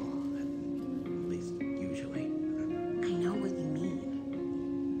peaceful, at least usually. I know what you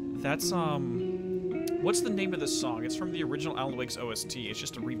mean. That's, what's the name of this song? It's from the original Alan Wake's OST. It's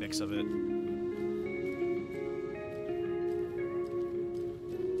just a remix of it. I'm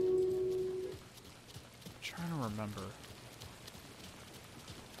trying to remember.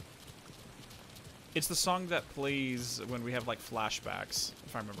 It's the song that plays when we have, like, flashbacks,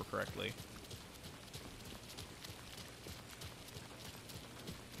 if I remember correctly.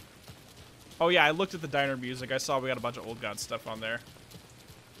 Oh yeah, I looked at the diner music. I saw we got a bunch of Old God stuff on there.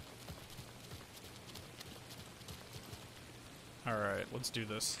 Alright, let's do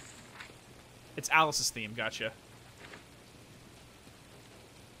this. It's Alice's theme, gotcha.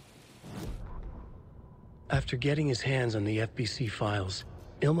 After getting his hands on the FBC files,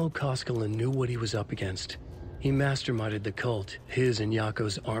 Ilmo Koskelen knew what he was up against. He masterminded the cult, his and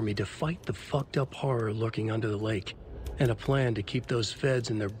Yako's army, to fight the fucked up horror lurking under the lake, and a plan to keep those feds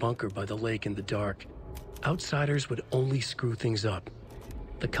in their bunker by the lake in the dark. Outsiders would only screw things up.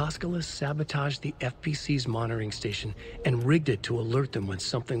 The Koskelas sabotaged the FBC's monitoring station and rigged it to alert them when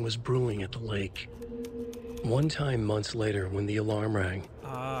something was brewing at the lake. One time months later, when the alarm rang,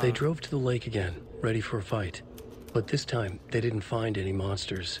 they drove to the lake again, ready for a fight. But this time, they didn't find any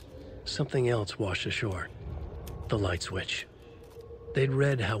monsters. Something else washed ashore. The light switch. They'd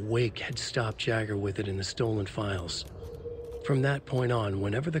read how Wake had stopped Jagger with it in the stolen files. From that point on,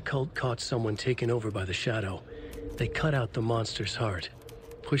 whenever the cult caught someone taken over by the Shadow, they cut out the monster's heart,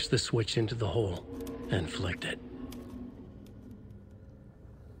 pushed the switch into the hole, and flicked it.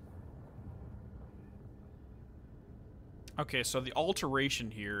 Okay, so the alteration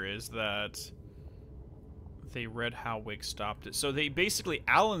here is that they read how Wake stopped it. So they basically,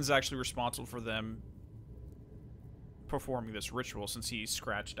 Alan's actually responsible for them performing this ritual since he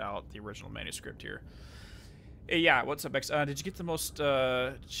scratched out the original manuscript here. Hey, yeah, what's up, X? Did you get the most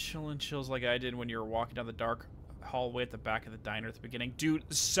chills like I did when you were walking down the dark hallway at the back of the diner at the beginning? Dude,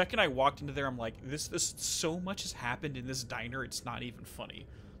 the second I walked into there, I'm like, this so much has happened in this diner, it's not even funny.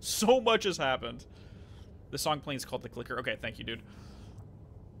 So much has happened. The song playing is called The Clicker. Okay, thank you, dude.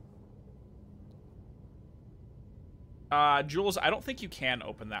 Jules, I don't think you can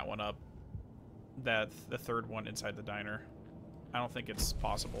open that one up. The third one inside the diner. I don't think it's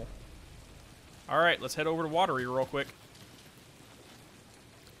possible. Alright, let's head over to Watery real quick.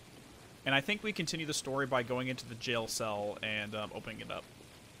 And I think we continue the story by going into the jail cell and opening it up.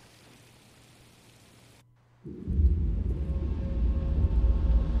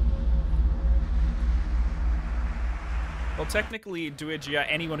 Well, technically, Duigia,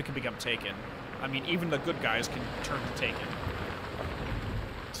 anyone can become Taken. I mean, even the good guys can turn to Taken.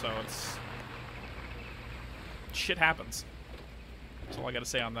 So it's... shit happens. That's all I gotta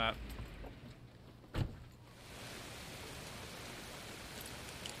say on that.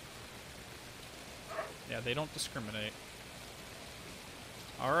 Yeah, they don't discriminate.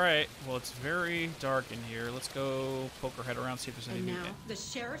 Alright, well, it's very dark in here. Let's go poke our head around, see if there's anything. And now, the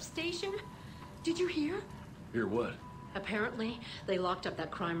sheriff's station? Did you hear? Hear what? Apparently, they locked up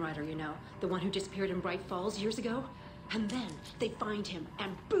that crime writer, you know, the one who disappeared in Bright Falls years ago. And then they find him,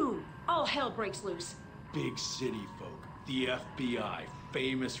 and boom, all hell breaks loose. Big city folk, the FBI,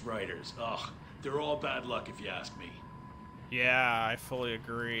 famous writers. Ugh, they're all bad luck if you ask me. Yeah, I fully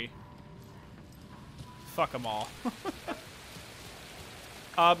agree. Fuck them all.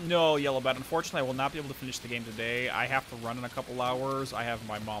 No, Yellowbat. Unfortunately, I will not be able to finish the game today. I have to run in a couple hours. I have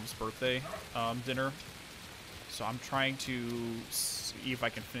my mom's birthday dinner. So I'm trying to see if I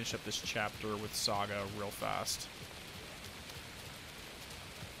can finish up this chapter with Saga real fast.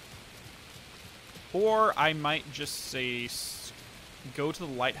 Or I might just say go to the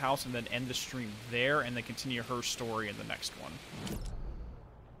lighthouse and then end the stream there and then continue her story in the next one.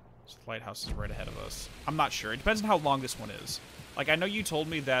 So the lighthouse is right ahead of us. I'm not sure. It depends on how long this one is. Like, I know you told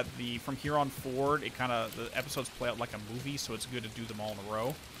me that from here on forward, it kind of, the episodes play out like a movie, so it's good to do them all in a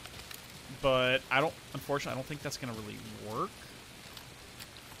row. But unfortunately, I don't think that's going to really work.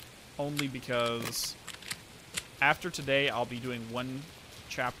 Only because after today, I'll be doing one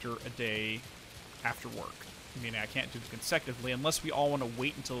chapter a day after work. I mean, I can't do them consecutively unless we all want to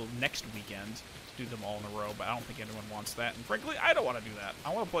wait until next weekend to do them all in a row, but I don't think anyone wants that. And frankly, I don't want to do that.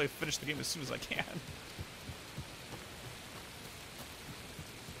 I want to finish the game as soon as I can.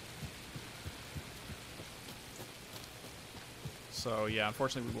 So, yeah,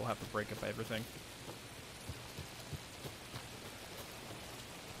 unfortunately, we will have to break up everything.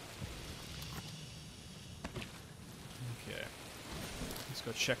 Okay. Let's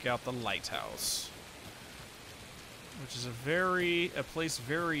go check out the lighthouse. Which is a place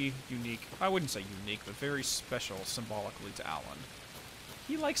very unique. I wouldn't say unique, but very special symbolically to Alan.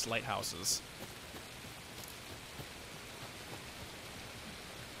 He likes lighthouses.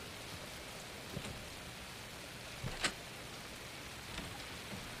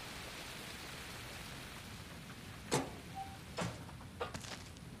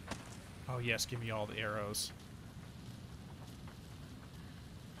 Oh yes, give me all the arrows.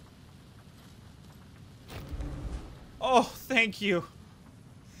 Oh, thank you.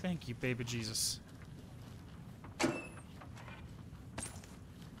 Thank you, baby Jesus.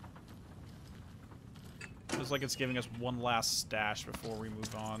 Seems like it's giving us one last stash before we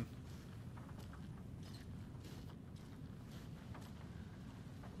move on.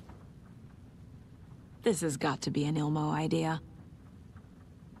 This has got to be an Ilmo idea.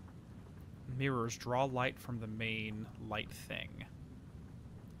 Mirrors draw light from the main light thing.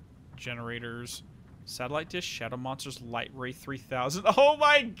 Generators. Satellite dish, Shadow Monsters, Light Ray 3000. Oh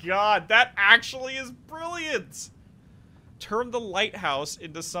my god, that actually is brilliant! Turn the lighthouse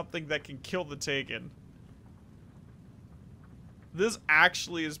into something that can kill the Taken. This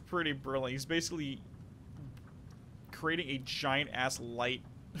actually is pretty brilliant. He's basically creating a giant-ass light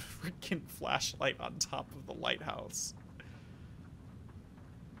freaking flashlight on top of the lighthouse.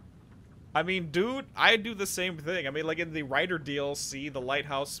 I mean, dude, I do the same thing. I mean, like in the Rider DLC, the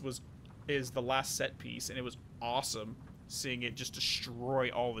lighthouse is the last set piece, and it was awesome seeing it just destroy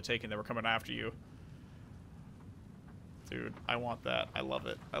all the Taken that were coming after you. Dude, I want that. I love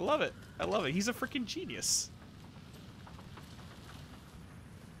it. I love it. I love it. He's a freaking genius.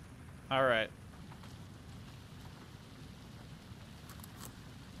 All right.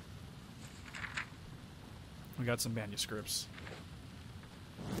 We got some manuscripts.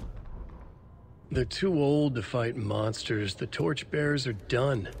 They're too old to fight monsters. The torchbearers are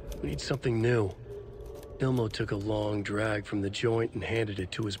done. We need something new. Ilmo took a long drag from the joint and handed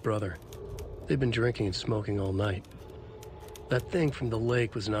it to his brother. They've been drinking and smoking all night. That thing from the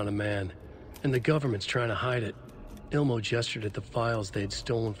lake was not a man, and the government's trying to hide it. Ilmo gestured at the files they had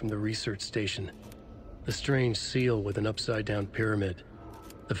stolen from the research station. The strange seal with an upside-down pyramid.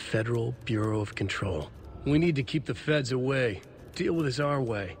 The Federal Bureau of Control. We need to keep the feds away. Deal with this our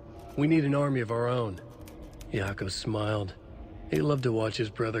way. We need an army of our own. Yako smiled. He loved to watch his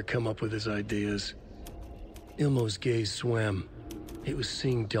brother come up with his ideas. Ilmo's gaze swam. He was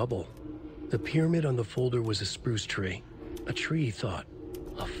seeing double. The pyramid on the folder was a spruce tree. A tree, he thought.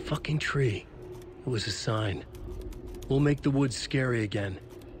 A fucking tree. It was a sign. We'll make the woods scary again.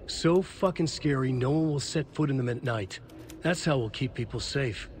 So fucking scary, no one will set foot in them at night. That's how we'll keep people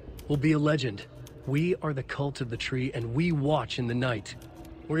safe. We'll be a legend. We are the cult of the tree, and we watch in the night.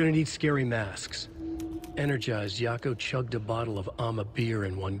 We're gonna need scary masks. Energized, Yako chugged a bottle of Ama beer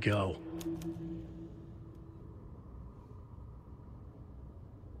in one go.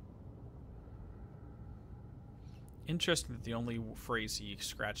 Interesting that the only phrase he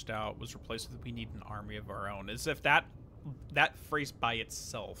scratched out was replaced with "we need an army of our own," as if that phrase by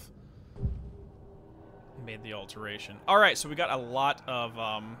itself made the alteration. All right, so we got a lot of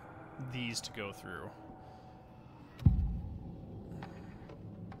these to go through.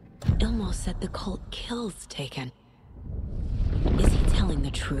 Ilmo said the cult kills Taken. Is he telling the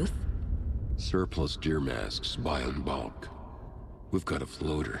truth? Surplus deer masks buy in bulk. We've got a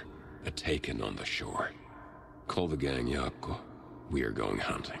floater, a Taken on the shore. Call the gang, Yako. We are going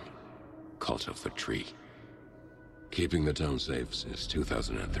hunting. Cult of the tree. Keeping the town safe since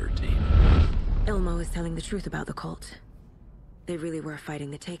 2013. Ilmo is telling the truth about the cult. They really were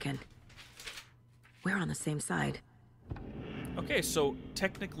fighting the Taken. We're on the same side. Okay, so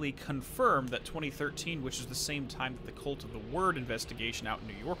technically confirmed that 2013, which is the same time that the Cult of the Word investigation out in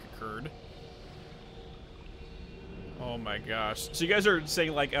New York occurred. Oh my gosh. So you guys are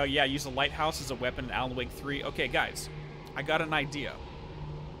saying like, oh yeah, use the lighthouse as a weapon in Alan Wake 3. Okay, guys, I got an idea.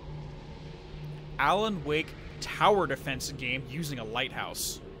 Alan Wake tower defense game using a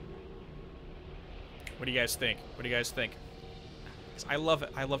lighthouse. What do you guys think? What do you guys think? 'Cause I love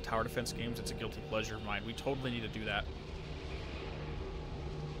it. I love tower defense games. It's a guilty pleasure of mine. We totally need to do that.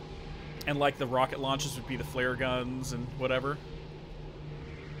 And like the rocket launches would be the flare guns and whatever.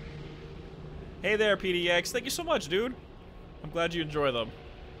 Hey there, PDX. Thank you so much, dude. I'm glad you enjoy them.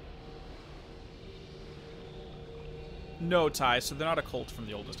 No, Ty, so they're not a cult from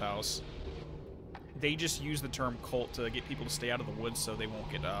the oldest house. They just use the term cult to get people to stay out of the woods so they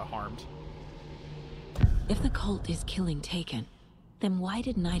won't get harmed. If the cult is killing Taken, then why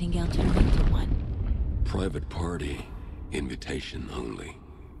did Nightingale turn into one? Private party. Invitation only.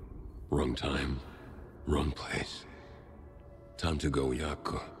 Wrong time. Wrong place. Time to go,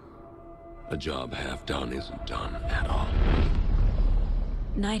 Yako. A job half done isn't done at all.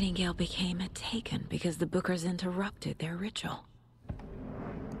 Nightingale became a Taken because the Bookers interrupted their ritual.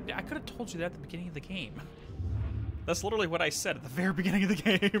 Yeah, I could have told you that at the beginning of the game. That's literally what I said at the very beginning of the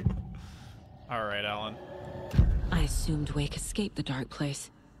game. Alright, Alan. I assumed Wake escaped the dark place.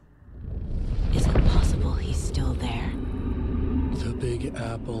 Is it possible he's still there? The Big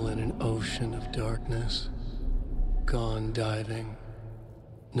Apple in an ocean of darkness. Gone diving.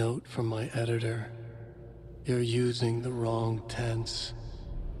 Note from my editor. You're using the wrong tense.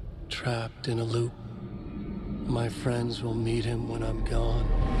 Trapped in a loop. My friends will meet him when I'm gone.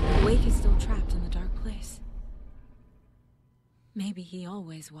 Wake is still trapped in the dark place. Maybe he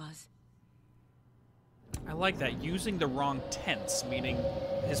always was. I like that. Using the wrong tense, meaning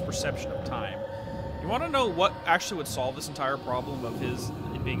his perception of time. You want to know what actually would solve this entire problem of his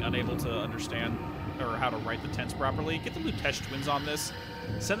being unable to understand or how to write the tense properly? Get the Lutesh twins on this.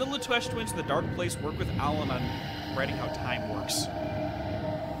 Send the Lutesh twins to the dark place, work with Alan on writing how time works.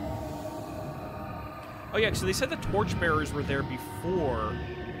 Oh yeah, so they said the torchbearers were there before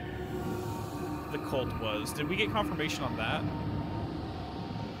the cult was. Did we get confirmation on that?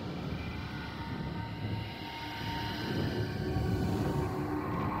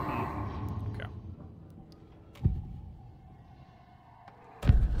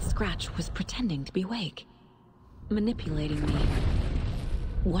 Scratch was pretending to be Wake, manipulating me.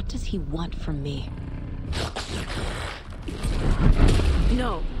 What does he want from me?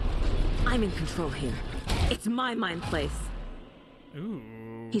 No, I'm in control here. It's my mind place. Ooh.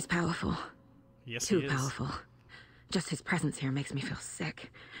 He's powerful. Yes, Too he is. powerful. Just his presence here makes me feel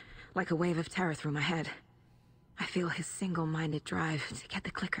sick, like a wave of terror through my head. I feel his single-minded drive to get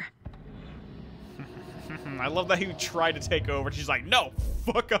the clicker. I love that he tried to take over. She's like, no,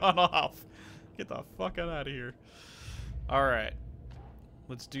 fuck on off. Get the fuck out of here. All right.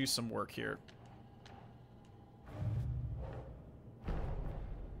 Let's do some work here.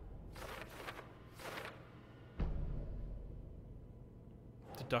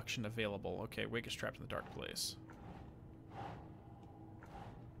 Deduction available. Okay, Wake is trapped in the dark place.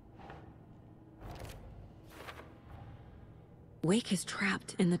 Wake is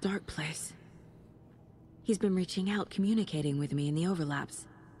trapped in the dark place. He's been reaching out, communicating with me in the overlaps.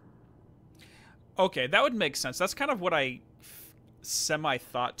 Okay, that would make sense. That's kind of what I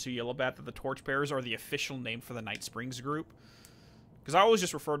semi-thought to Yellowbat, that the Torchbearers are the official name for the Night Springs group. Because I always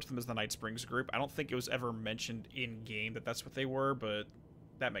just referred to them as the Night Springs group. I don't think it was ever mentioned in-game that that's what they were, but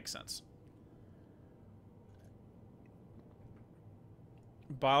that makes sense.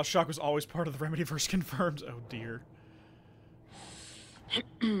 Bioshock was always part of the Remedyverse confirmed. Oh, dear.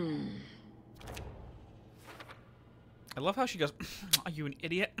 I love how she goes, are you an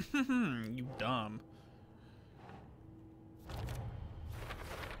idiot? You dumb.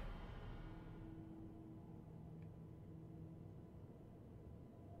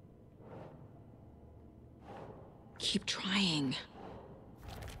 Keep trying.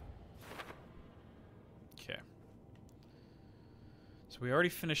 Okay. So we already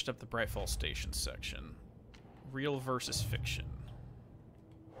finished up the Bright Falls Station section. Real versus fiction.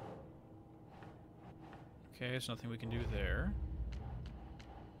 Okay, there's nothing we can do there.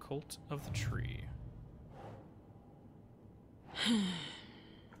 Cult of the Tree.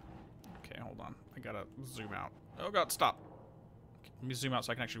 Okay, hold on. I gotta zoom out. Oh god, stop. Let me zoom out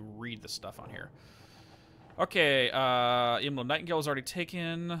so I can actually read the stuff on here. Okay, Imlo Nightingale is already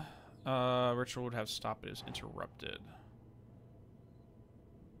taken. Ritual would have stopped, it is interrupted.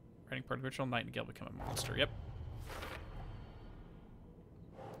 Writing part of ritual, Nightingale become a monster. Yep.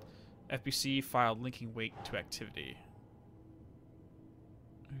 FBC filed linking Wake to activity.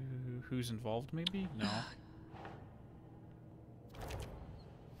 Who's involved, maybe? No.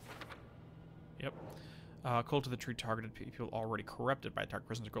 Yep. Cult of the Tree targeted people already corrupted by Dark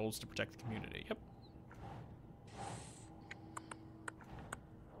Prison's goals to protect the community. Yep.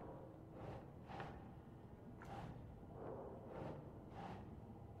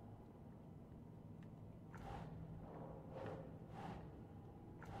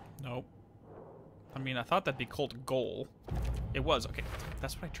 Nope. I mean, I thought that'd be cult goal. It was. Okay,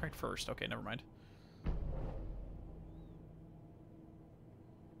 that's what I tried first. Okay, never mind.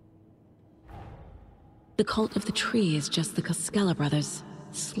 The Cult of the Tree is just the Koskela brothers'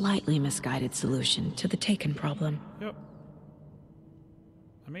 slightly misguided solution to the Taken problem. Yep.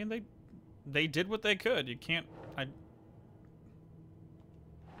 I mean, they did what they could. You can't...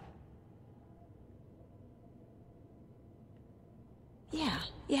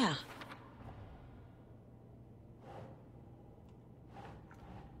 Yeah.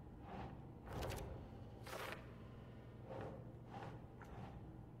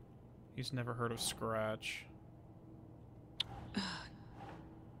 He's never heard of Scratch.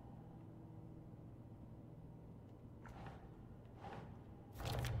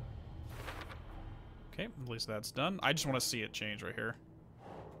 Okay, at least that's done. I just want to see it change right here.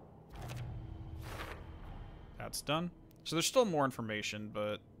 That's done. So there's still more information,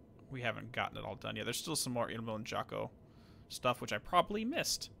 but we haven't gotten it all done yet. There's still some more Ilmo and Jocko stuff, which I probably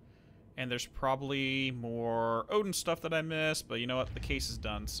missed. And there's probably more Odin stuff that I missed, but you know what? The case is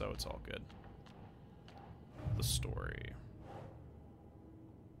done, so it's all good. The story.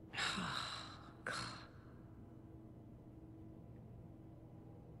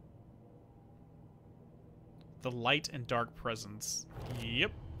 The light and dark presence.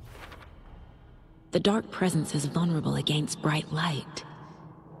 Yep. The dark presence is vulnerable against bright light.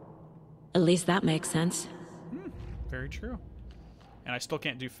 At least that makes sense. Very true. And I still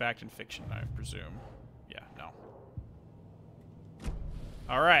can't do fact and fiction, I presume. Yeah, no.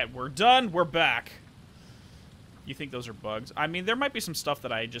 Alright, we're done. We're back. You think those are bugs? I mean, there might be some stuff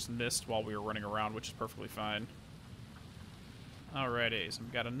that I just missed while we were running around, which is perfectly fine. Alrighty, so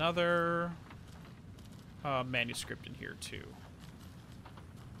we've got another manuscript in here, too.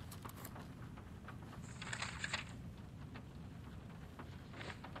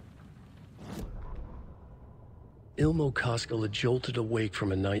 Ilmo Koskela jolted awake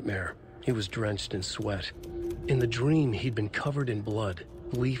from a nightmare. He was drenched in sweat. In the dream, he'd been covered in blood,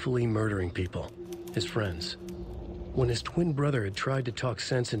 gleefully murdering people, his friends. When his twin brother had tried to talk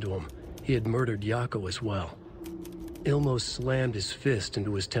sense into him, he had murdered Yako as well. Ilmo slammed his fist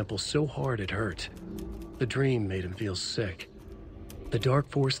into his temple so hard it hurt. The dream made him feel sick. The dark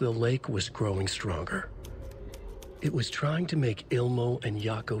force of the lake was growing stronger. It was trying to make Ilmo and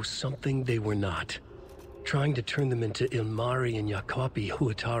Yako something they were not. Trying to turn them into Ilmari and Yakapi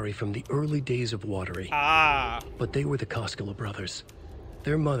Huatari from the early days of Watery. But they were the Koskela brothers.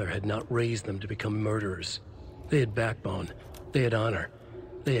 Their mother had not raised them to become murderers. They had backbone. They had honor.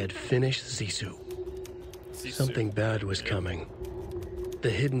 They had finished Sisu. Something bad was coming. The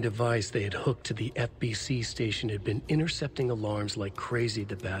hidden device they had hooked to the FBC station had been intercepting alarms like crazy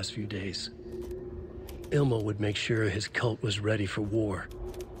the past few days. Ilmo would make sure his cult was ready for war.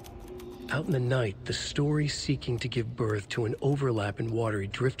 Out in the night, the story seeking to give birth to an overlap in Watery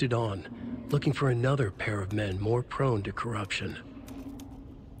drifted on, looking for another pair of men more prone to corruption.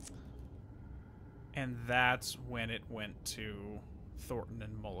 And that's when it went to Thornton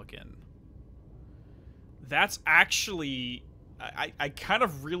and Mulligan. That's actually... I kind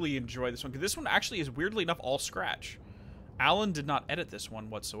of really enjoy this one, because this one actually is, weirdly enough, all scratch. Alan did not edit this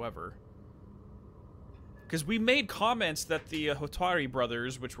one whatsoever. Because we made comments that the Hotari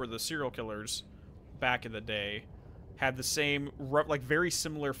brothers, which were the serial killers back in the day, had the same, like, very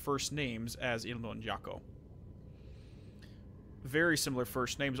similar first names as Ilmo and Yako. Very similar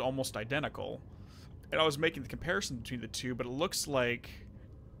first names, almost identical. And I was making the comparison between the two, but it looks like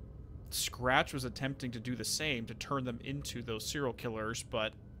Scratch was attempting to do the same, to turn them into those serial killers,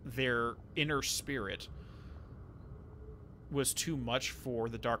 but their inner spirit was too much for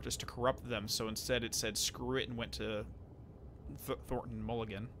the darkness to corrupt them, so instead it said screw it and went to Thornton and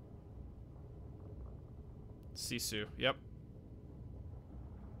Mulligan. Sisu, yep.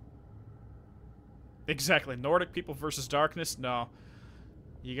 Exactly. Nordic people versus darkness? No.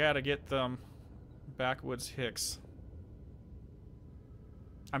 You gotta get them backwoods Hicks.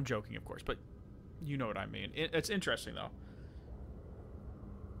 I'm joking, of course, but you know what I mean. It's interesting, though.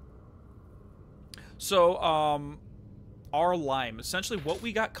 So, our Lime, essentially what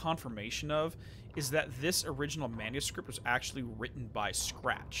we got confirmation of is that this original manuscript was actually written by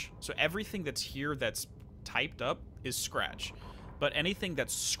Scratch. So everything that's here that's typed up is Scratch. But anything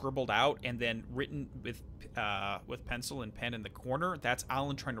that's scribbled out and then written with pencil and pen in the corner, that's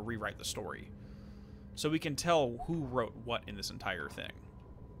Alan trying to rewrite the story. So we can tell who wrote what in this entire thing.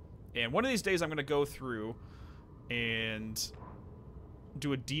 And one of these days I'm going to go through and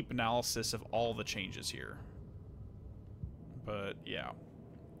do a deep analysis of all the changes here. But, yeah.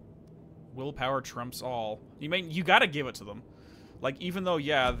 Willpower trumps all. You gotta give it to them. Like, even though,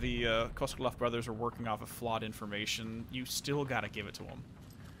 yeah, the Koskolov brothers are working off of flawed information, you still gotta give it to them.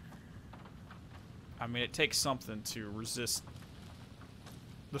 I mean, it takes something to resist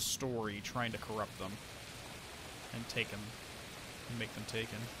the story trying to corrupt them and take them and make them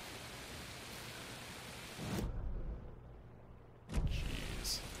taken.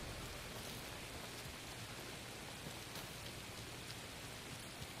 Jeez.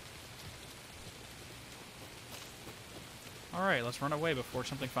 Alright, let's run away before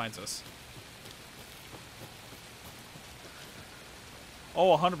something finds us.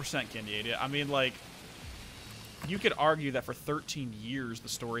 Oh, 100% Kenny. I mean, like, you could argue that for 13 years the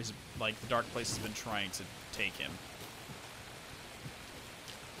stories, like, the Dark Place has been trying to take him.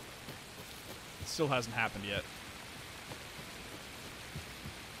 It still hasn't happened yet.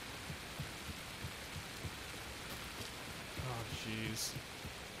 Oh, jeez.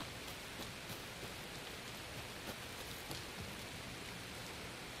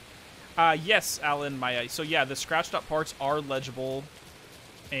 Yes, Alan, so yeah, the scratched up parts are legible,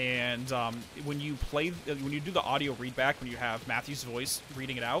 and when you do the audio readback, when you have Matthew's voice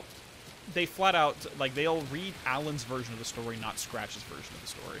reading it out, they flat out, like, they'll read Alan's version of the story, not Scratch's version of the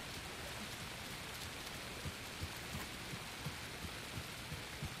story.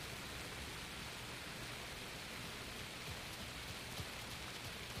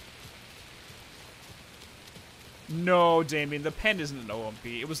 No, Damien, the pen isn't an OMP.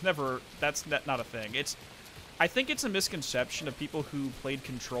 It was never... That's not a thing. I think it's a misconception of people who played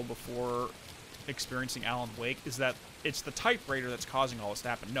Control before experiencing Alan Wake, is that it's the typewriter that's causing all this to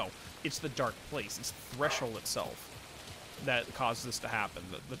happen. No, it's the dark place. It's the threshold itself that causes this to happen.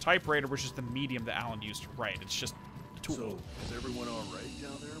 The typewriter was just the medium that Alan used to write. It's just a tool. So, is everyone alright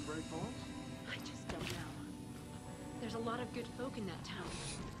down there in Bright Falls? I just don't know. There's a lot of good folk in that town.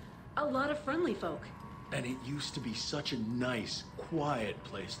 A lot of friendly folk. And it used to be such a nice, quiet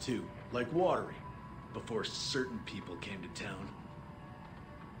place, too. Like Watery. Before certain people came to town.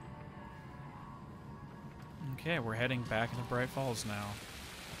 Okay, we're heading back into Bright Falls now.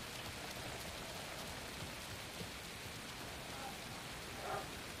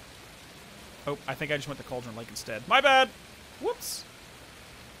 Oh, I think I just went to Cauldron Lake instead. My bad! Whoops!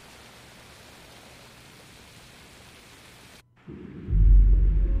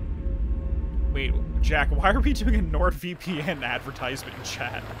 Wait, Jack, why are we doing a NordVPN advertisement in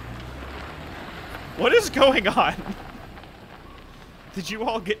chat? What is going on? Did you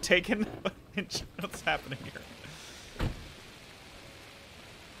all get taken? What's happening here?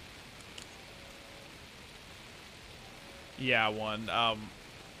 Yeah, one.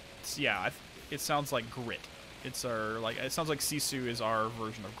 Yeah, it sounds like Grit. It's our, like, it sounds like Sisu is our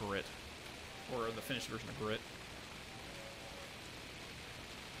version of Grit. Or the finished version of Grit.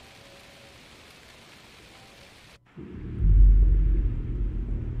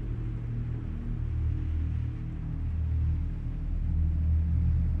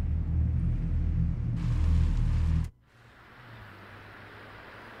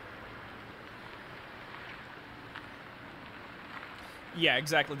 Yeah,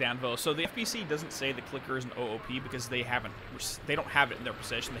 exactly, Danvo. So the FBC doesn't say the clicker is an OOP because they don't have it in their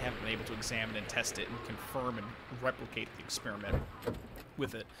possession. They haven't been able to examine and test it and confirm and replicate the experiment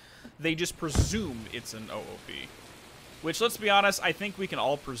with it. They just presume it's an OOP. Which, let's be honest, I think we can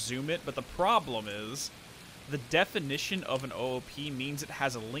all presume it, but the problem is the definition of an OOP means it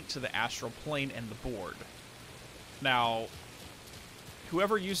has a link to the astral plane and the board. Now,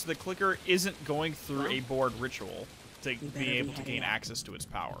 whoever uses the clicker isn't going through a board ritual to be able to gain access to its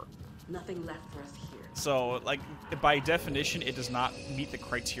power. Nothing left for us here. So, like, by definition, it does not meet the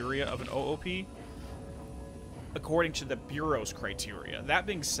criteria of an OOP, according to the Bureau's criteria. That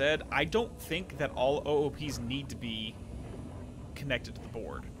being said, I don't think that all OOPs need to be connected to the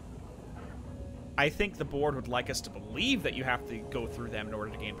board. I think the board would like us to believe that you have to go through them in order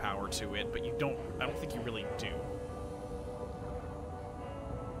to gain power to it, but I don't think you really do.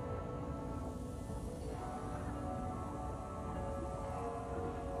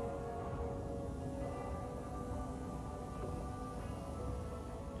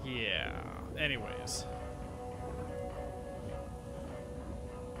 Yeah, anyways.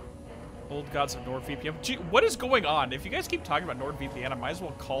 Old gods of NordVPN. Gee, what is going on? If you guys keep talking about NordVPN, I might as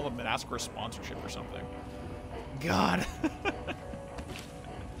well call them and ask for a sponsorship or something. God.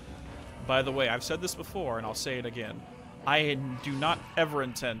 By the way, I've said this before, and I'll say it again. I do not ever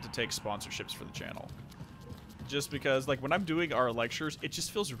intend to take sponsorships for the channel. Just because, like, when I'm doing our lectures, it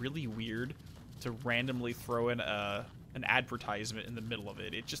just feels really weird to randomly throw in an advertisement in the middle of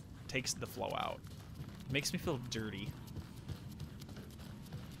it. It just takes the flow out. It makes me feel dirty.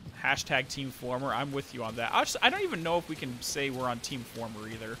 Hashtag Team Former. I'm with you on that. I don't even know if we can say we're on Team Former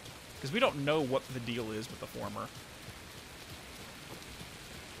either, because we don't know what the deal is with the Former.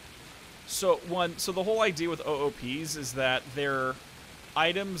 So the whole idea with OOPs is that they're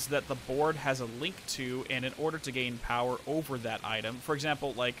items that the board has a link to, and in order to gain power over that item, for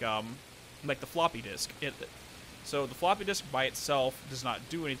example, like the floppy disk. So the floppy disk by itself does not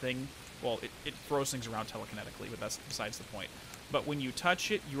do anything. Well, it throws things around telekinetically, but that's besides the point. But when you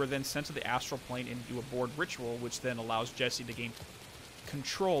touch it, you are then sent to the astral plane and do a board ritual, which then allows Jesse to gain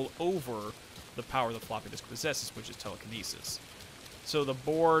control over the power the floppy disk possesses, which is telekinesis. So the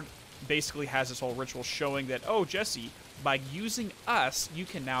board basically has this whole ritual showing that, oh, Jesse, by using us, you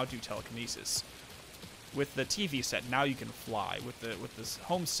can now do telekinesis. With the TV set, now you can fly. With this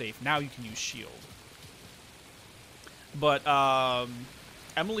home safe, now you can use shield. But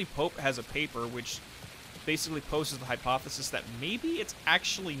Emily Pope has a paper which basically poses the hypothesis that maybe it's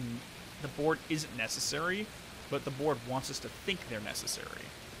actually the board isn't necessary, but the board wants us to think they're necessary.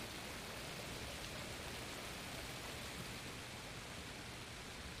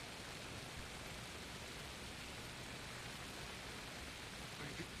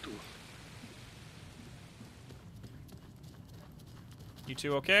 You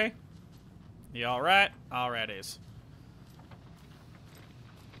two okay? You alright? Alrighties.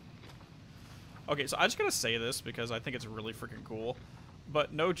 Okay, so I just gotta say this because I think it's really freaking cool.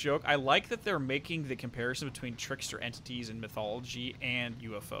 But no joke, I like that they're making the comparison between trickster entities in mythology and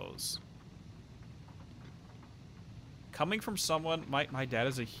UFOs. Coming from someone, my dad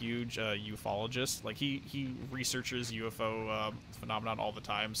is a huge ufologist. Like, he researches UFO phenomenon all the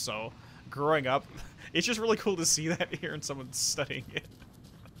time, so growing up, it's just really cool to see that here and someone studying it.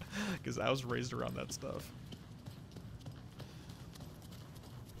 Because I was raised around that stuff.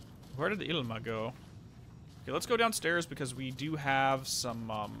 Where did Ilma go? Okay, let's go downstairs because we do have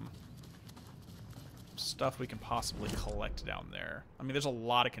some stuff we can possibly collect down there. I mean, there's a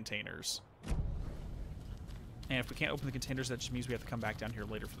lot of containers. And if we can't open the containers, that just means we have to come back down here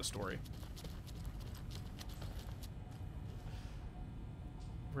later for the story.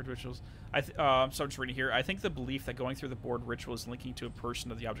 Word rituals. So I'm just reading here. I think the belief that going through the board ritual is linking to a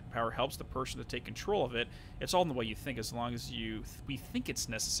person of the object of power helps the person to take control of it. It's all in the way you think. As long as we think it's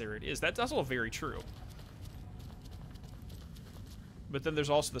necessary, it is. That's all very true. But then there's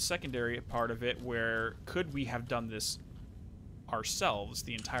also the secondary part of it where could we have done this ourselves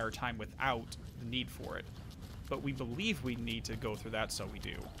the entire time without the need for it? But we believe we need to go through that, so we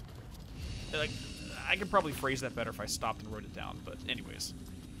do. Like, I could probably phrase that better if I stopped and wrote it down, but anyways.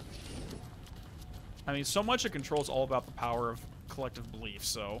 I mean, so much of Control is all about the power of collective belief,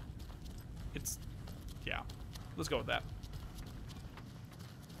 so it's, yeah, let's go with that.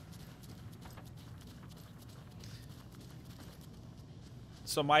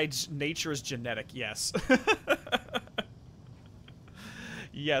 So my nature is genetic, yes.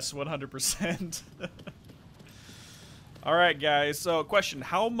 Yes, 100%. All right, guys, so question,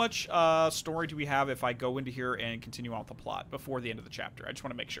 how much story do we have if I go into here and continue on with the plot before the end of the chapter? I just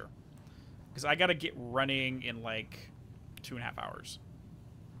want to make sure. Because I got to get running in, like, 2.5 hours.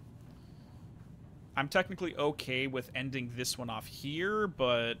 I'm technically okay with ending this one off here,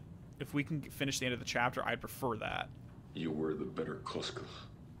 but if we can finish the end of the chapter, I'd prefer that. You were the better Koskal.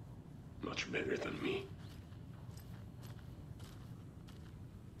 Much better than me.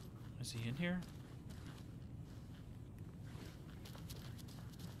 Is he in here?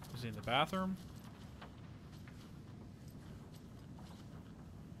 Is he in the bathroom?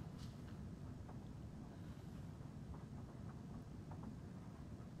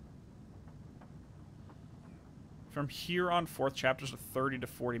 From here on forth, chapters are 30 to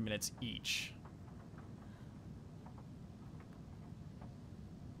 40 minutes each.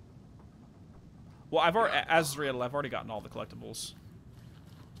 Well, I've already, Azrael, I've already gotten all the collectibles.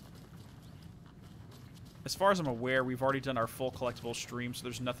 As far as I'm aware, we've already done our full collectible stream, so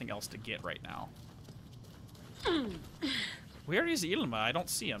there's nothing else to get right now. Where is Ilma? I don't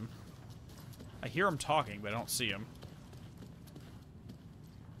see him. I hear him talking, but I don't see him.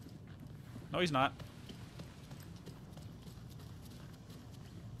 No, he's not.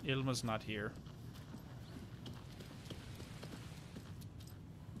 Ilma's not here.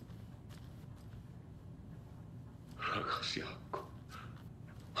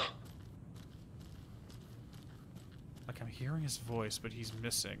 Like, I'm hearing his voice, but he's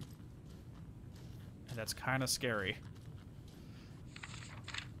missing. And that's kind of scary.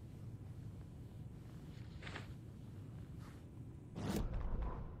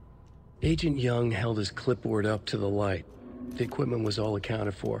 Agent Young held his clipboard up to the light. The equipment was all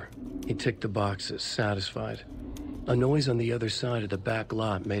accounted for. He ticked the boxes, satisfied. A noise on the other side of the back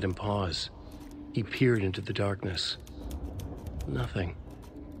lot made him pause. He peered into the darkness. Nothing.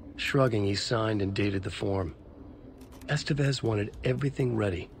 Shrugging, he signed and dated the form. Estevez wanted everything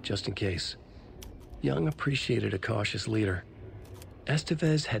ready, just in case. Young appreciated a cautious leader.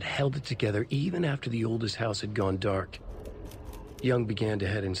 Estevez had held it together even after the oldest house had gone dark. Young began to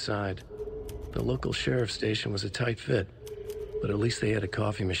head inside. The local sheriff's station was a tight fit, but at least they had a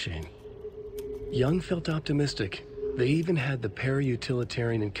coffee machine. Young felt optimistic. They even had the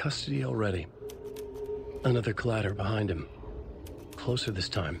para-utilitarian in custody already. Another clatter behind him. Closer this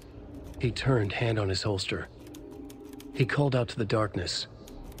time. He turned, hand on his holster. He called out to the darkness.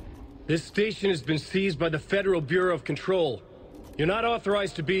 "This station has been seized by the Federal Bureau of Control. You're not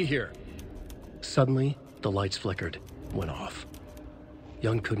authorized to be here." Suddenly, the lights flickered, went off.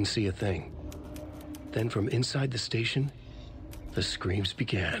 Young couldn't see a thing. Then from inside the station, the screams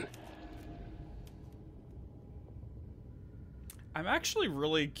began. I'm actually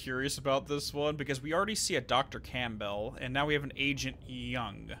really curious about this one because we already see a Dr. Campbell, and now we have an Agent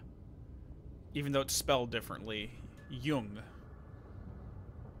Young. Even though it's spelled differently. Jung.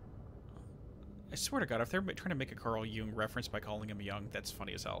 I swear to God, if they're trying to make a Carl Jung reference by calling him Young, that's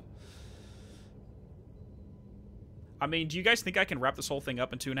funny as hell. I mean, do you guys think I can wrap this whole thing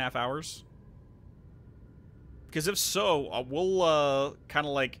up in 2.5 hours? Because if so, we'll kind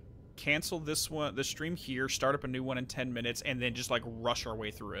of like cancel this stream here, start up a new one in 10 minutes, and then just, like, rush our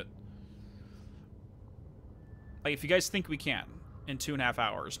way through it. Like, if you guys think we can in 2.5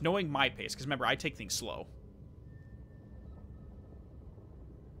 hours, knowing my pace, because remember, I take things slow.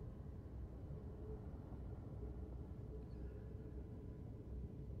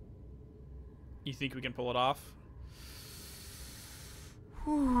 You think we can pull it off?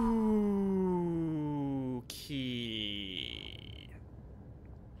 Okay.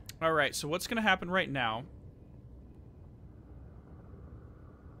 Alright, so what's going to happen right now...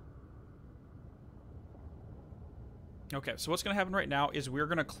 Okay, so what's going to happen right now is we're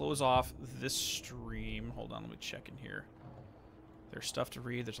going to close off this stream. Hold on, let me check in here. There's stuff to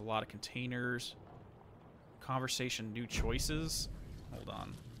read. There's a lot of containers. Conversation, new choices. Hold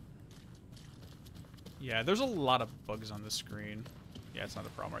on. Yeah, there's a lot of bugs on the screen. Yeah, it's not a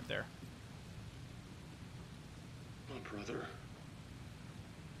problem right there. My brother.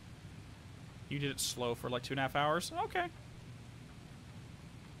 You did it slow for like 2.5 hours? Okay.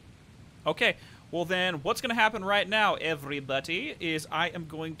 Okay, well then, what's going to happen right now, everybody, is I am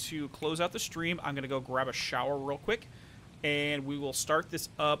going to close out the stream. I'm going to go grab a shower real quick, and we will start this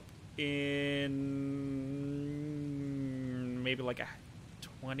up in maybe like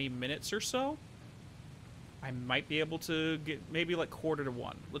 20 minutes or so. I might be able to get maybe like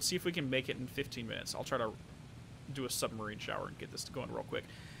 1:45. Let's see if we can make it in 15 minutes. I'll try to do a submarine shower and get this going real quick.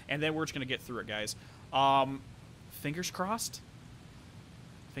 And then we're just going to get through it, guys. Fingers crossed.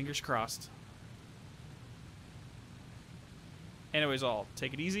 Fingers crossed. Anyways, all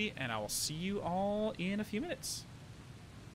take it easy, and I will see you all in a few minutes.